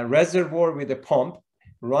reservoir with a pump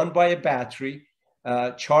run by a battery,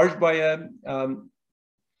 charged by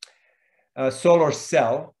a solar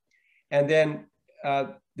cell. And then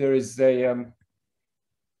there is a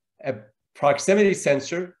proximity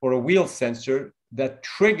sensor or a wheel sensor that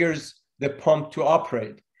triggers the pump to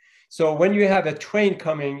operate. So when you have a train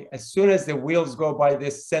coming, as soon as the wheels go by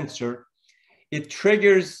this sensor, it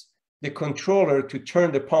triggers the controller to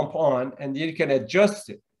turn the pump on, and you can adjust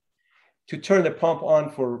it to turn the pump on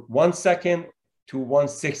for 1 second to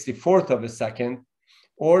 1/64th of a second,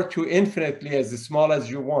 or to infinitely as small as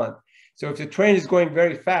you want. So if the train is going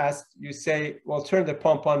very fast, you say, well, turn the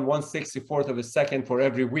pump on 1/64th of a second for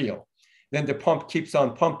every wheel. Then the pump keeps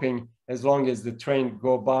on pumping as long as the train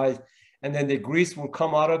go by. And then the grease will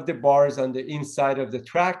come out of the bars on the inside of the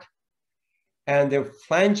track. And the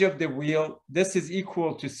flange of the wheel, this is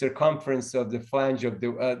equal to circumference of the flange of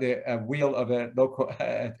the wheel of a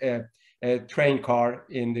train car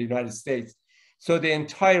in the United States. So the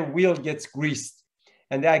entire wheel gets greased.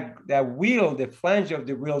 And that wheel, the flange of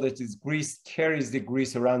the wheel that is greased, carries the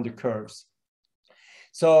grease around the curves.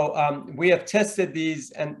 So we have tested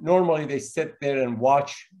these, and normally they sit there and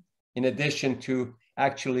watch, in addition to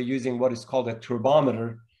actually using what is called a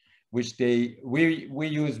turbometer, which we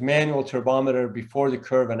use manual turbometer before the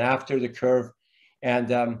curve and after the curve. And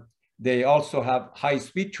they also have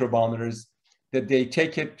high-speed turbometers that they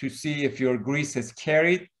take it to see if your grease is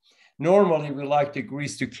carried. Normally, we like the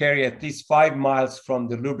grease to carry at least 5 miles from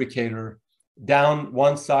the lubricator down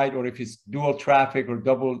one side, or if it's dual traffic or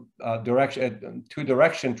double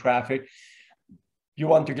two-direction traffic, you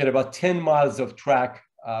want to get about 10 miles of track,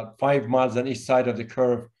 5 miles on each side of the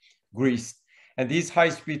curve greased. And these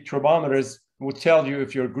high-speed turbometers will tell you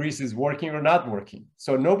if your grease is working or not working.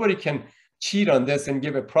 So nobody can cheat on this and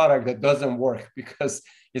give a product that doesn't work, because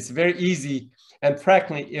it's very easy. And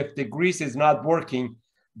frankly, if the grease is not working,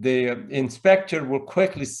 the inspector will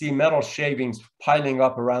quickly see metal shavings piling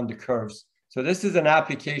up around the curves. So this is an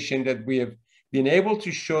application that we have been able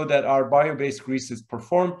to show that our bio-based greases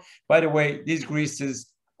perform. By the way, these greases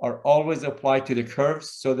are always applied to the curves.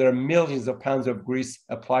 So there are millions of pounds of grease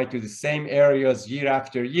applied to the same areas year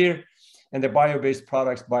after year. And the bio-based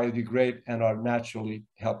products biodegrade and are naturally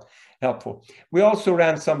helpful. We also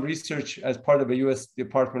ran some research as part of a US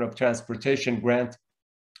Department of Transportation grant,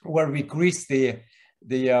 where we greased the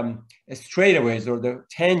straightaways or the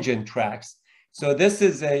tangent tracks. So this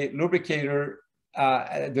is a lubricator,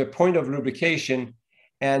 the point of lubrication,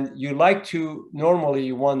 and you like to, normally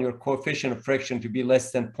you want your coefficient of friction to be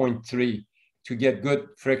less than 0.3 to get good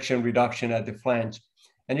friction reduction at the flange.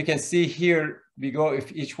 And you can see here, we go,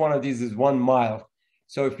 if each one of these is 1 mile.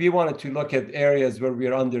 So if we wanted to look at areas where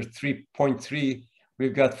we're under 3.3,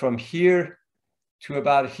 we've got from here to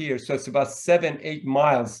about here. So it's about 7-8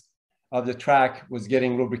 miles of the track was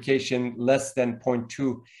getting lubrication less than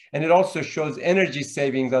 0.2. And it also shows energy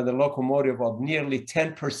savings on the locomotive of nearly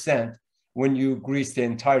 10% when you grease the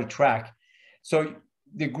entire track. So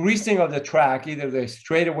the greasing of the track, either the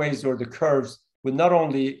straightaways or the curves, would not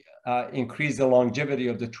only increase the longevity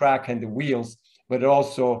of the track and the wheels, but it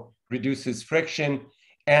also reduces friction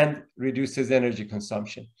and reduces energy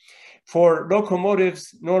consumption. For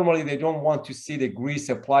locomotives, normally they don't want to see the grease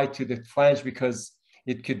applied to the flange because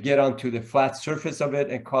it could get onto the flat surface of it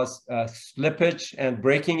and cause slippage and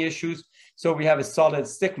braking issues. So we have a solid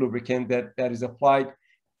stick lubricant that is applied,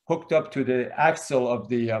 hooked up to the axle of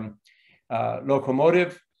the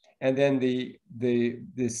locomotive. And then the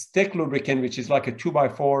stick lubricant, which is like a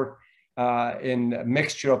 2x4 in a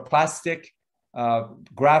mixture of plastic,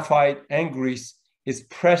 graphite, and grease, is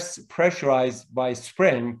pressurized by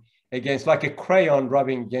spraying against, like a crayon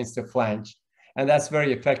rubbing against the flange. And that's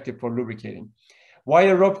very effective for lubricating.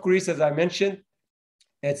 Wire rope grease, as I mentioned,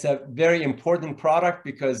 it's a very important product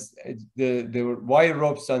because the wire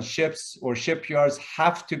ropes on ships or shipyards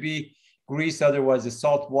have to be greased, otherwise the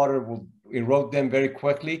salt water will erode them very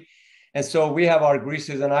quickly. And so we have our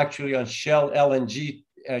greases and actually on Shell LNG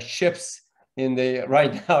ships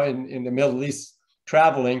right now in the Middle East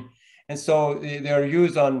traveling. And so they're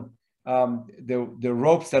used on the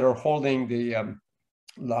ropes that are holding the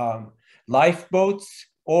lifeboats,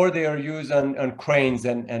 or they are used on cranes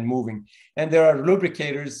and moving. And there are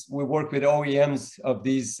lubricators. We work with OEMs of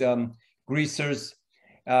these greasers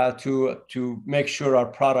to make sure our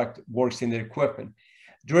product works in their equipment.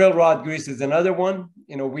 Drill rod grease is another one.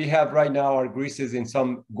 We have right now our greases in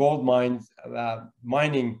some gold mines,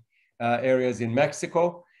 mining areas in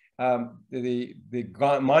Mexico. The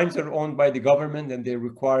mines are owned by the government, and they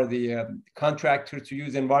require the contractor to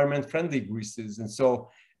use environment-friendly greases. And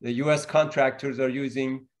so the US contractors are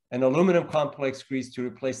using an aluminum complex grease to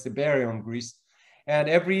replace the barium grease. And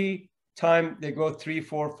every time they go 3,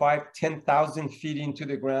 4, 5, 10,000 feet into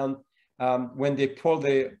the ground, when they pull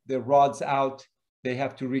the rods out, they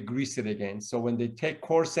have to re-grease it again. So when they take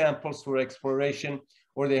core samples for exploration,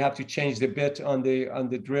 or they have to change the bit on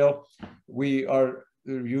the drill, we are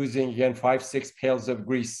using again 5, 6 pails of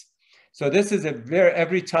grease. So this is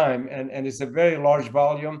every time, and it's a very large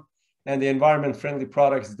volume, and the environment-friendly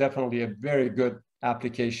product is definitely a very good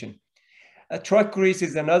application. Truck grease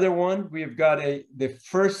is another one. We've got the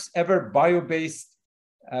first ever bio-based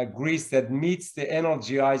grease that meets the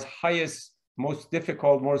NLGI's highest, most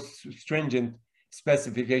difficult, most stringent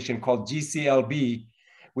specification called GCLB,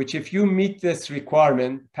 which if you meet this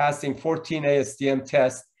requirement, passing 14 ASTM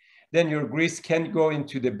tests, then your grease can go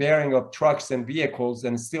into the bearing of trucks and vehicles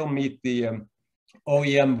and still meet the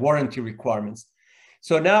OEM warranty requirements.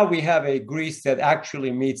 So now we have a grease that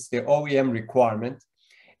actually meets the OEM requirement.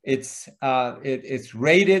 It's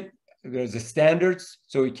rated, there's a standards,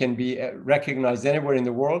 so it can be recognized anywhere in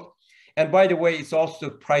the world. And by the way, it's also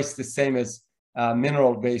priced the same as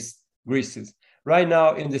mineral-based greases. Right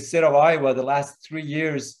now in the state of Iowa, the last 3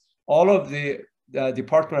 years, all of the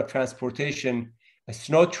Department of Transportation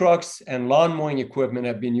snow trucks and lawn mowing equipment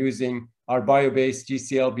have been using our bio-based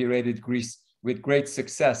GCLB rated grease with great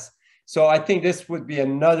success. So I think this would be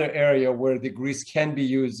another area where the grease can be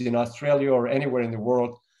used in Australia or anywhere in the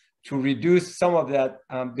world to reduce some of that,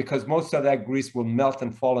 because most of that grease will melt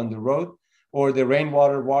and fall on the road, or the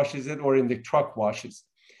rainwater washes it, or in the truck washes.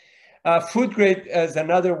 Food grade is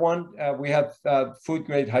another one. We have food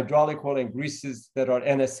grade hydraulic oil and greases that are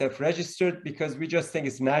NSF registered because we just think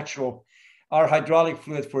it's natural. Our hydraulic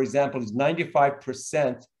fluid, for example, is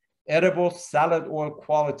 95% edible salad oil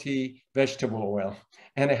quality vegetable oil.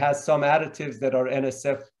 And it has some additives that are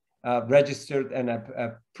NSF registered and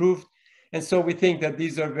approved. And so we think that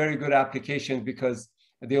these are very good applications because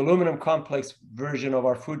the aluminum complex version of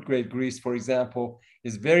our food grade grease, for example,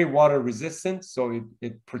 is very water resistant. So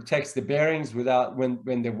it protects the bearings without,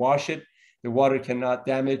 when they wash it, the water cannot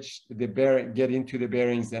damage the bearing, get into the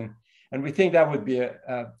bearings. And we think that would be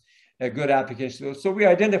a good application. So we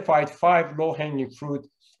identified 5 low-hanging fruit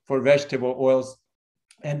for vegetable oils.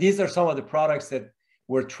 And these are some of the products that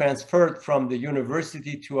were transferred from the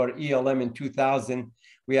university to our ELM in 2000.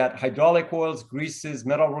 We had hydraulic oils, greases,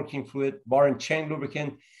 metalworking fluid, bar and chain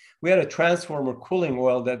lubricant. We had a transformer cooling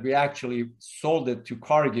oil that we actually sold it to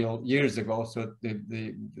Cargill years ago. So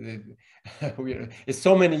it's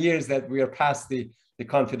so many years that we are past the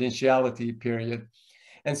confidentiality period.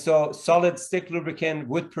 And so solid stick lubricant,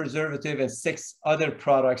 wood preservative, and 6 other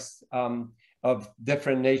products of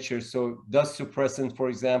different natures. So dust suppressant, for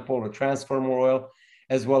example, or transformer oil,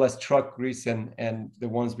 as well as truck grease and the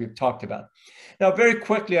ones we've talked about. Now, very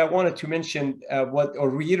quickly, I wanted to mention or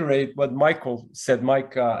reiterate what Michael said,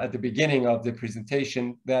 Mike, at the beginning of the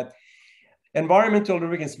presentation, that environmental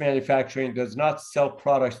lubricants manufacturing does not sell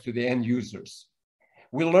products to the end users.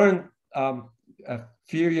 We learned a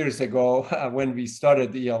few years ago when we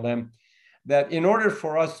started the ELM that in order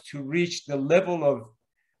for us to reach the level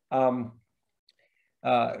of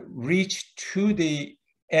reach to the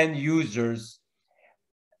end users,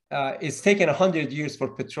 it's taken 100 years for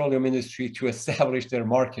petroleum industry to establish their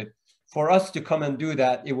market. For us to come and do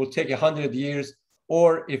that, it will take 100 years,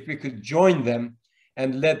 or if we could join them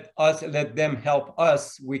and let them help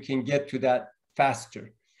us, we can get to that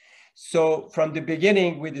faster. So from the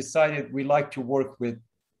beginning, we decided we like to work with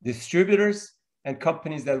distributors and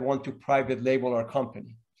companies that want to private label our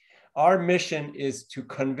company. Our mission is to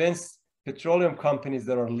convince petroleum companies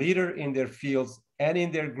that are leader in their fields and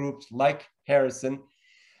in their groups like Harrison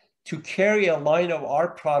to carry a line of our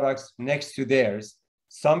products next to theirs.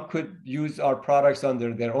 Some could use our products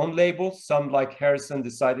under their own label. Some, like Harrison,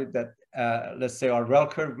 decided that, let's say, our rail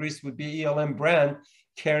curve grease would be ELM brand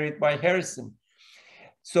carried by Harrison.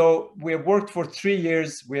 So we have worked for 3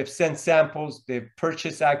 years. We have sent samples. They've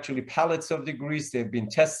purchased actually pallets of the grease. They've been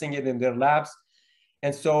testing it in their labs.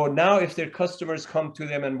 And so now if their customers come to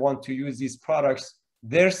them and want to use these products,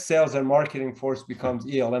 their sales and marketing force becomes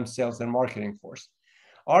ELM sales and marketing force.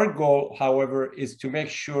 Our goal, however, is to make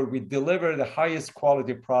sure we deliver the highest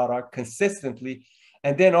quality product consistently,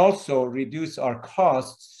 and then also reduce our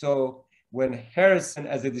costs. So when Harrison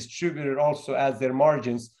as a distributor also adds their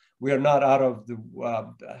margins, we are not out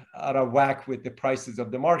of whack with the prices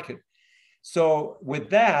of the market. So with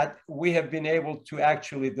that, we have been able to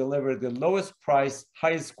actually deliver the lowest price,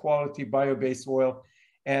 highest quality bio-based oil.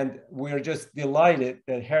 And we're just delighted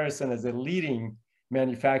that Harrison, as a leading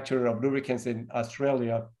manufacturer of lubricants in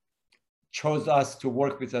Australia, chose us to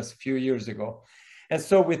work with us a few years ago. And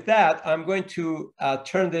so with that, I'm going to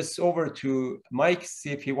turn this over to Mike,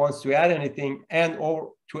 see if he wants to add anything, and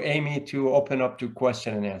or to Amy to open up to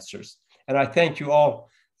question and answers. And I thank you all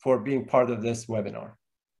for being part of this webinar.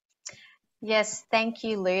 Yes, thank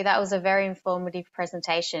you, Lou. That was a very informative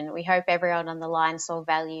presentation. We hope everyone on the line saw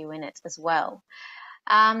value in it as well.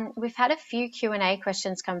 We've had a few Q&A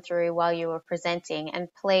questions come through while you were presenting, and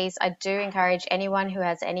please, I do encourage anyone who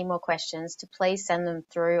has any more questions to please send them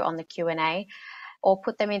through on the Q&A or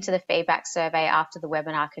put them into the feedback survey after the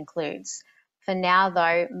webinar concludes. For now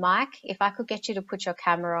though, Mike, if I could get you to put your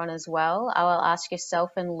camera on as well, I will ask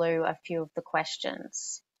yourself and Lou a few of the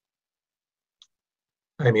questions.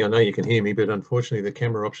 Amy, I know you can hear me, but unfortunately the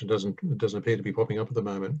camera option doesn't appear to be popping up at the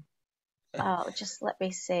moment. Oh, just let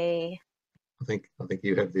me see. I think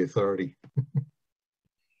you have the authority.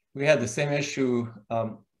 We had the same issue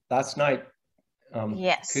last night.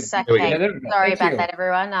 Yes, okay. Sorry about that,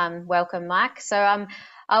 everyone. Welcome, Mike. So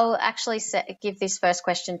I'll actually give this first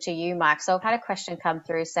question to you, Mike. So I've had a question come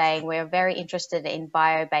through saying we're very interested in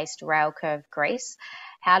bio-based rail curve grease.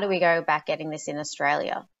 How do we go about getting this in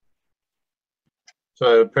Australia?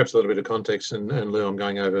 So perhaps a little bit of context, and Lou, I'm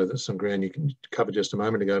going over some ground you can cover just a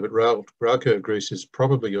moment ago, but rail curve grease is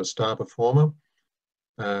probably your star performer,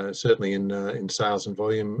 certainly in sales and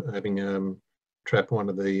volume, having trapped one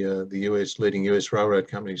of the leading US railroad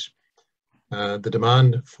companies. The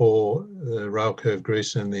demand for rail curve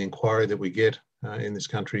grease and the inquiry that we get in this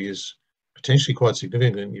country is potentially quite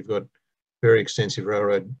significant. You've got very extensive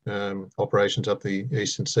railroad operations up the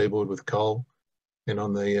eastern seaboard with coal, and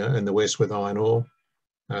on the in the west with iron ore.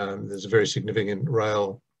 There's a very significant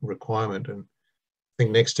rail requirement, and I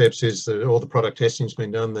think next steps is that all the product testing's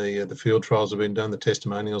been done, the field trials have been done, the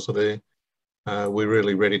testimonials are there. We're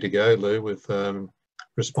really ready to go, Lou, with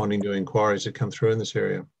responding to inquiries that come through in this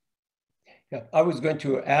area. Yeah, I was going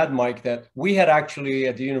to add, Mike, that we had actually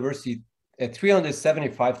at the university a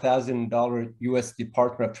 $375,000 US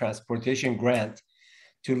Department of Transportation grant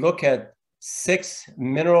to look at 6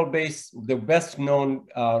 mineral-based, the best-known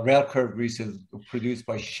rail curve greases produced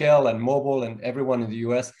by Shell and Mobil and everyone in the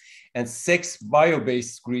US, and 6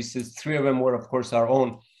 bio-based greases. 3 of them were, of course, our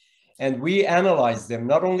own. And we analyzed them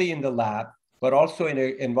not only in the lab, but also in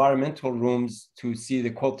environmental rooms to see the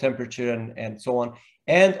cold temperature and so on,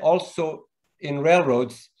 and also in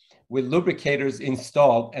railroads with lubricators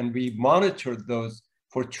installed, and we monitored those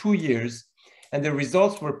for 2 years. And the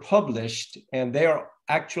results were published, and they are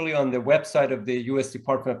actually on the website of the US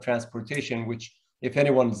Department of Transportation, which if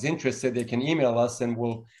anyone is interested, they can email us and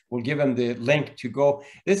we'll give them the link to go.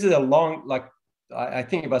 This is a long, like I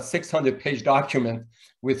think about 600-page document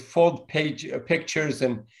with full page pictures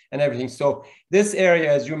and everything. So this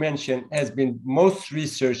area, as you mentioned, has been most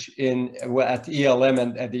researched at ELM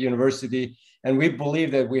and at the university. And we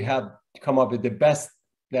believe that we have come up with the best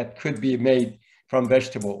that could be made from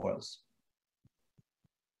vegetable oils.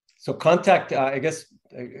 So contact, I guess,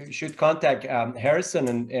 you should contact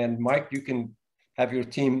Harrison and Mike. You can have your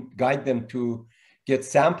team guide them to get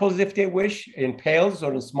samples if they wish in pails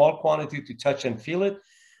or in small quantity to touch and feel it.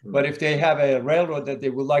 But if they have a railroad that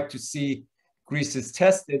they would like to see greases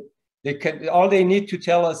tested, they can. All they need to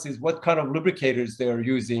tell us is what kind of lubricators they are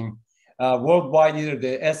using. Worldwide, either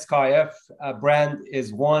the SKF brand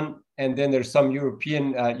is one, and then there's some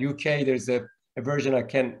European, UK, there's a version I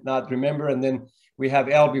cannot remember, and then we have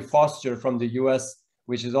LB Foster from the US,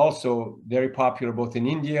 which is also very popular both in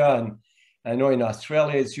India and I know in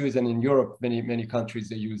Australia it's used, and in Europe, many countries,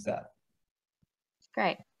 they use that.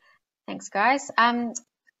 Great. Thanks, guys.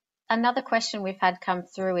 another question we've had come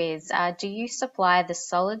through is, do you supply the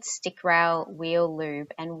solid stick rail wheel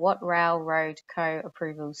lube, and what Railroad Co.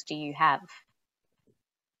 approvals do you have?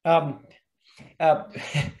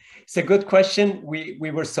 It's a good question.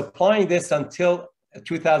 We were supplying this until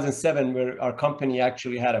 2007, where our company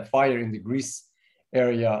actually had a fire in the grease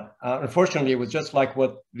area. Unfortunately, it was just like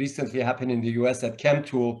what recently happened in the US at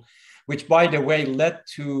ChemTool, which, by the way, led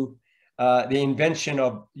to the invention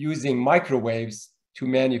of using microwaves to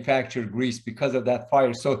manufacture grease because of that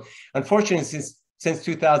fire. So unfortunately, since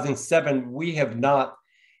 2007, we have not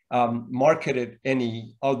marketed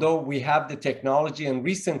any, although we have the technology. And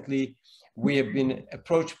recently, we have been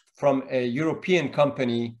approached from a European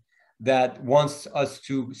company that wants us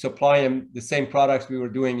to supply them the same products we were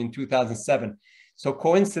doing in 2007. So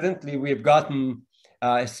coincidentally, we have gotten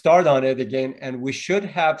a start on it again, and we should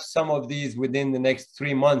have some of these within the next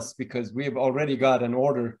 3 months because we have already got an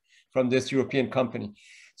order from this European company.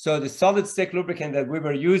 So the solid stick lubricant that we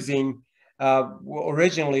were using,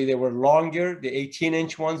 originally they were longer, the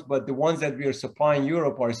 18-inch ones, but the ones that we are supplying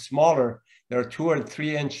Europe are smaller. There are 2 or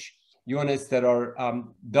 3-inch units that are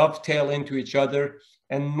dovetail into each other,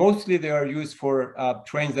 and mostly they are used for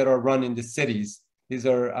trains that are run in the cities. These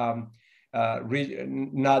are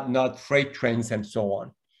not freight trains and so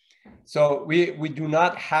on. So we do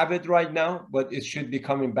not have it right now, but it should be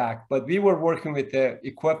coming back. But we were working with the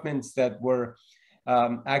equipments that were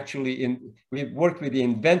we worked with the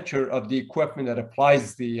inventor of the equipment that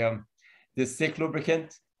applies the stick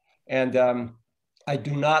lubricant. And I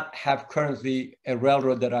do not have currently a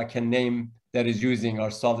railroad that I can name that is using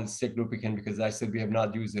our solid stick lubricant, because I said we have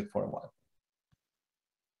not used it for a while.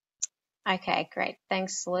 Okay, great.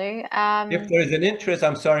 Thanks, Lou. If there is an interest,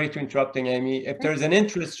 I'm sorry to interrupting, Amy. If there's an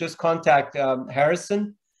interest, just contact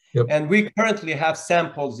Harrison. Yep. And we currently have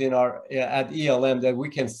samples in our at ELM that we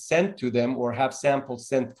can send to them, or have samples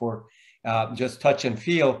sent for just touch and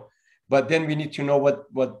feel. But then we need to know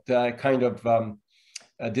what kind of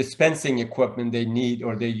dispensing equipment they need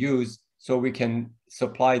or they use, so we can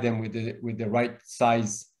supply them with the right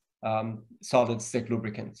size solid stick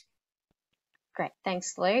lubricant. Great,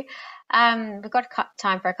 thanks, Lou. We've got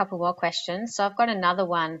time for a couple more questions. So I've got another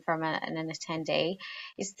one from an attendee.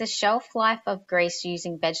 Is the shelf life of grease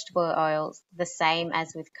using vegetable oils the same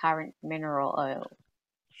as with current mineral oil?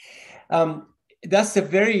 That's a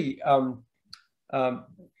very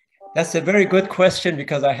good question,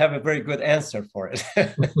 because I have a very good answer for it.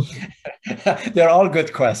 They're all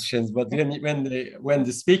good questions, but when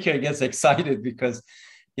the speaker gets excited because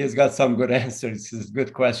he's got some good answers, it's a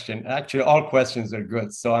good question. Actually, all questions are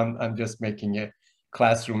good, so I'm just making a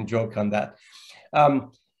classroom joke on that.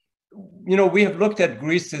 We have looked at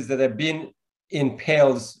greases that have been in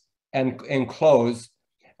pails and enclosed.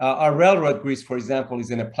 Our railroad grease, for example,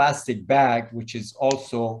 is in a plastic bag, which is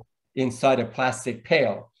also inside a plastic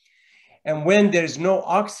pail. And when there's no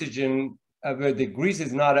oxygen, where the grease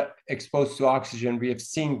is not exposed to oxygen, we have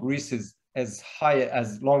seen greases as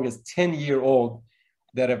long as 10-year-old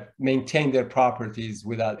that have maintained their properties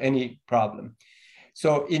without any problem.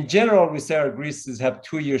 So in general, we say our greases have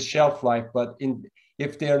 2-year shelf life, but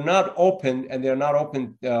if they're not open and they're not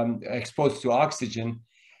exposed to oxygen,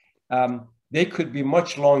 they could be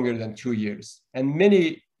much longer than 2 years. And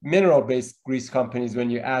many mineral-based grease companies, when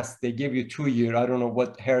you ask, they give you 2 years. I don't know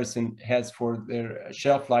what Harrison has for their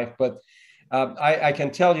shelf life, but I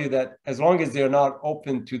can tell you that as long as they're not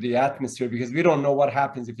open to the atmosphere, because we don't know what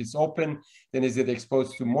happens if it's open, then is it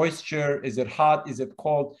exposed to moisture? Is it hot? Is it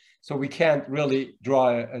cold? So we can't really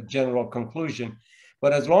draw a general conclusion.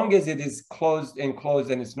 But as long as it is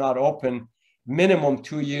enclosed and it's not open, minimum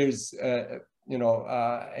 2 years,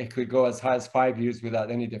 it could go as high as 5 years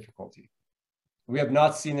without any difficulty. We have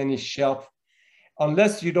not seen any shelf,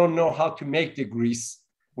 unless you don't know how to make the grease,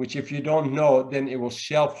 which if you don't know, then it will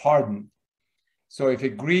shelf harden. So if a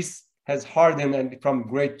grease has hardened and from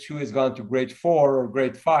grade 2 has gone to grade 4 or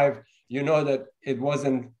grade 5, you know that it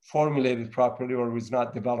wasn't formulated properly or was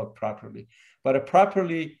not developed properly. But a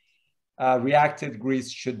properly reacted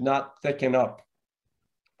grease should not thicken up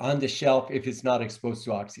on the shelf if it's not exposed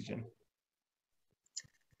to oxygen.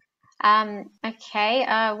 Okay,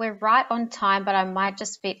 we're right on time, but I might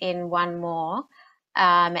just fit in one more.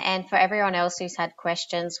 And for everyone else who's had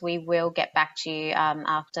questions, we will get back to you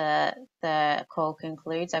after the call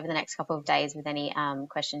concludes over the next couple of days with any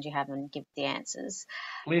questions you have and give the answers.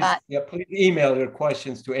 Please email your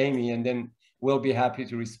questions to Amy, and then we'll be happy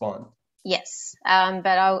to respond. Yes, but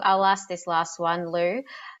I'll ask this last one, Lou.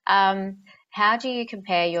 How do you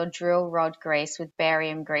compare your drill rod grease with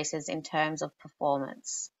barium greases in terms of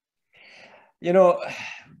performance?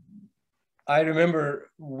 I remember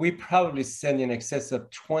we probably sent in excess of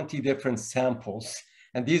 20 different samples,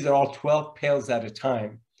 and these are all 12 pails at a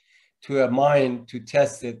time, to a mine to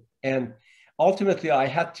test it. And ultimately, I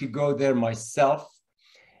had to go there myself.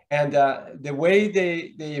 And the way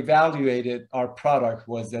they evaluated our product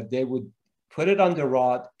was that they would put it on the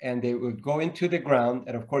rod and they would go into the ground.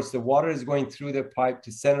 And of course, the water is going through the pipe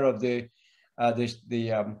to center of the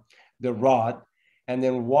rod, and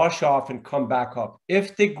then wash off and come back up.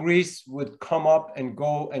 If the grease would come up and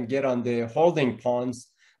go and get on the holding ponds,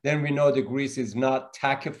 then we know the grease is not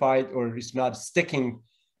tackified or it's not sticking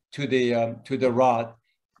to the rod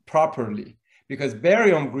properly. Because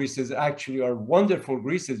barium greases actually are wonderful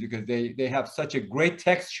greases because they have such a great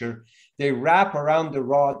texture. They wrap around the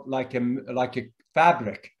rod like a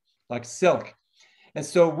fabric, like silk. And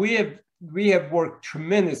so we have worked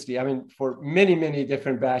tremendously, I mean, for many, many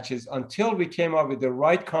different batches until we came up with the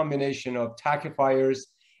right combination of tackifiers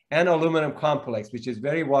and aluminum complex, which is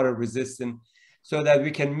very water resistant, so that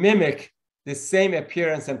we can mimic the same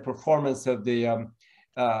appearance and performance of the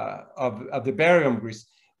barium grease.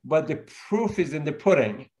 But the proof is in the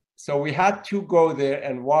pudding. So we had to go there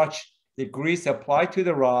and watch the grease applied to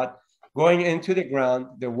the rod, going into the ground.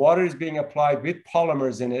 The water is being applied with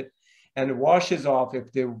polymers in it, and it washes off.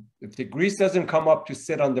 If the grease doesn't come up to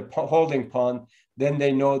sit on the holding pond, then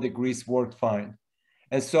they know the grease worked fine.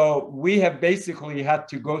 And so we have basically had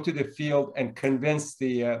to go to the field and convince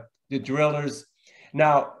the drillers.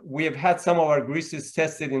 Now, we have had some of our greases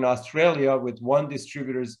tested in Australia with one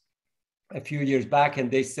distributors a few years back, and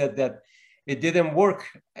they said that it didn't work.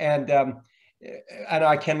 And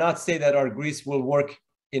I cannot say that our grease will work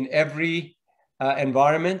in every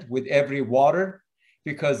environment with every water,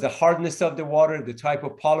 because the hardness of the water, the type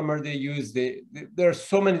of polymer they use, there are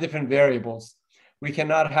so many different variables. We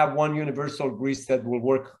cannot have one universal grease that will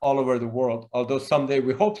work all over the world, although someday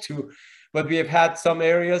we hope to. But we have had some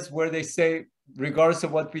areas where they say, regardless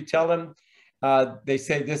of what we tell them, they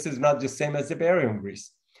say this is not the same as the barium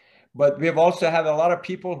grease. But we have also had a lot of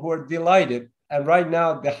people who are delighted. And right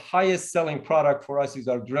now, the highest selling product for us is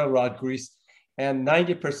our drill rod grease. And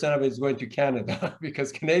 90% of it is going to Canada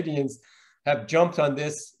because Canadians have jumped on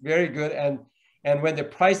this very good. And when the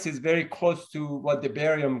price is very close to what the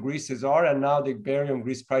barium greases are, and now the barium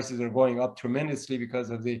grease prices are going up tremendously because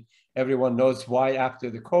of everyone knows why after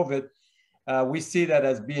the COVID, we see that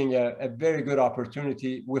as being a very good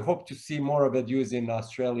opportunity. We hope to see more of it used in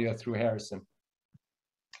Australia through Harrison.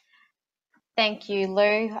 Thank you,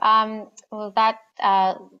 Lou. Well, that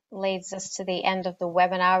leads us to the end of the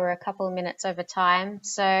webinar. We're a couple of minutes over time.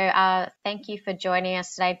 So thank you for joining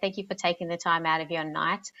us today. Thank you for taking the time out of your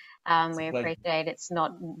night. We appreciate it's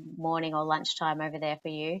not morning or lunchtime over there for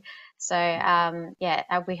you. So yeah,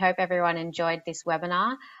 we hope everyone enjoyed this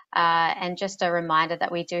webinar. And just a reminder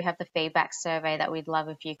that we do have the feedback survey that we'd love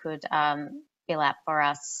if you could fill out for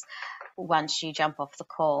us once you jump off the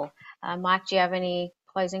call. Mike, do you have any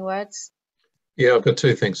closing words? Yeah, I've got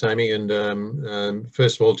two things, Amy. And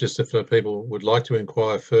first of all, just if people would like to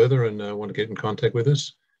inquire further and want to get in contact with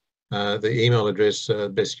us, the email address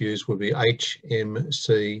best used would be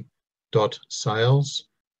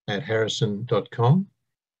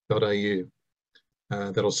hmc.sales@harrison.com.au.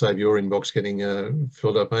 That'll save your inbox getting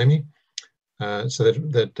filled up, Amy. So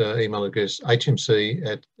that email address,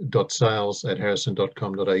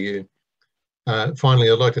 hmc.sales@harrison.com.au. Finally,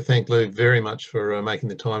 I'd like to thank Lou very much for making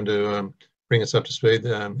the time to bring us up to speed.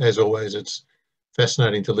 As always, it's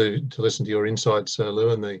fascinating to listen to your insights,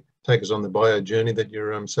 Lou, and take us on the bio journey that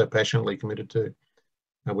you're so passionately committed to.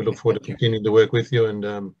 We look forward to continuing to work with you and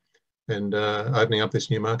opening up this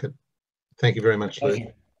new market. Thank you very much, Lou.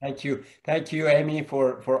 Thank you. Thank you, Amy,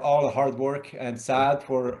 for all the hard work, and Saad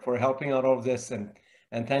for helping out all of this. And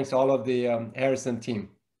thanks to all of the Harrison team.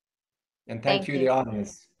 And thank you, the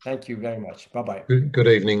audience. Thank you very much. Bye-bye. Good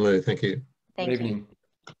evening, Lou. Thank you. Thank Good you. evening.